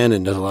Cross Band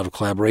and does a lot of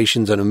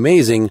collaborations. An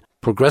amazing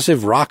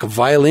progressive rock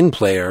violin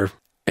player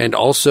and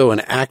also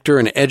an actor,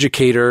 an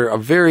educator, a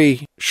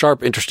very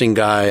sharp, interesting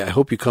guy. I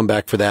hope you come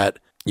back for that.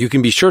 You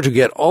can be sure to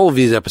get all of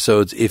these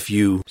episodes if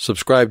you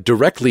subscribe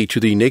directly to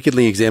the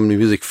Nakedly Examined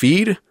Music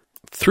feed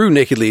through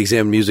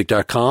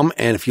nakedlyexaminedmusic.com.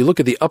 And if you look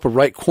at the upper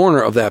right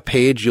corner of that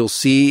page, you'll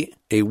see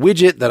a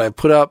widget that I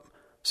put up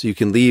so you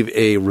can leave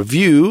a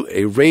review,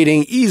 a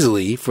rating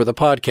easily for the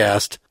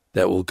podcast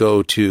that will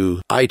go to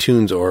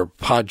iTunes or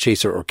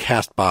Podchaser or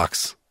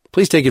CastBox.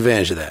 Please take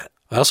advantage of that.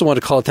 I also want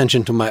to call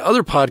attention to my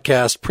other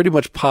podcast, Pretty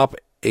Much Pop,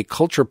 a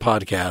culture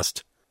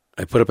podcast.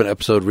 I put up an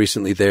episode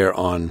recently there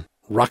on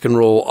rock and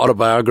roll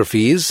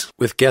autobiographies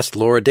with guest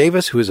Laura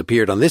Davis, who has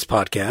appeared on this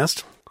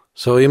podcast.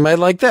 So you might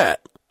like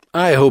that.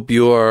 I hope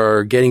you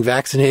are getting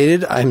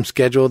vaccinated. I'm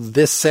scheduled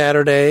this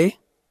Saturday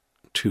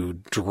to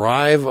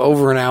drive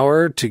over an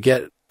hour to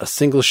get a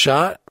single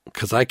shot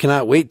because I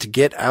cannot wait to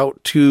get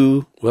out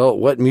to, well,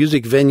 what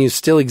music venues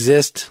still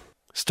exist,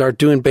 start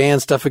doing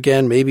band stuff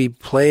again, maybe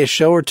play a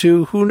show or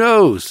two, who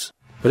knows?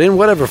 But in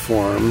whatever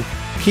form,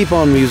 keep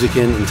on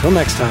musicking. Until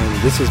next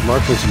time, this is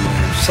Mark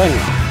Linsenmeyer signing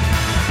off.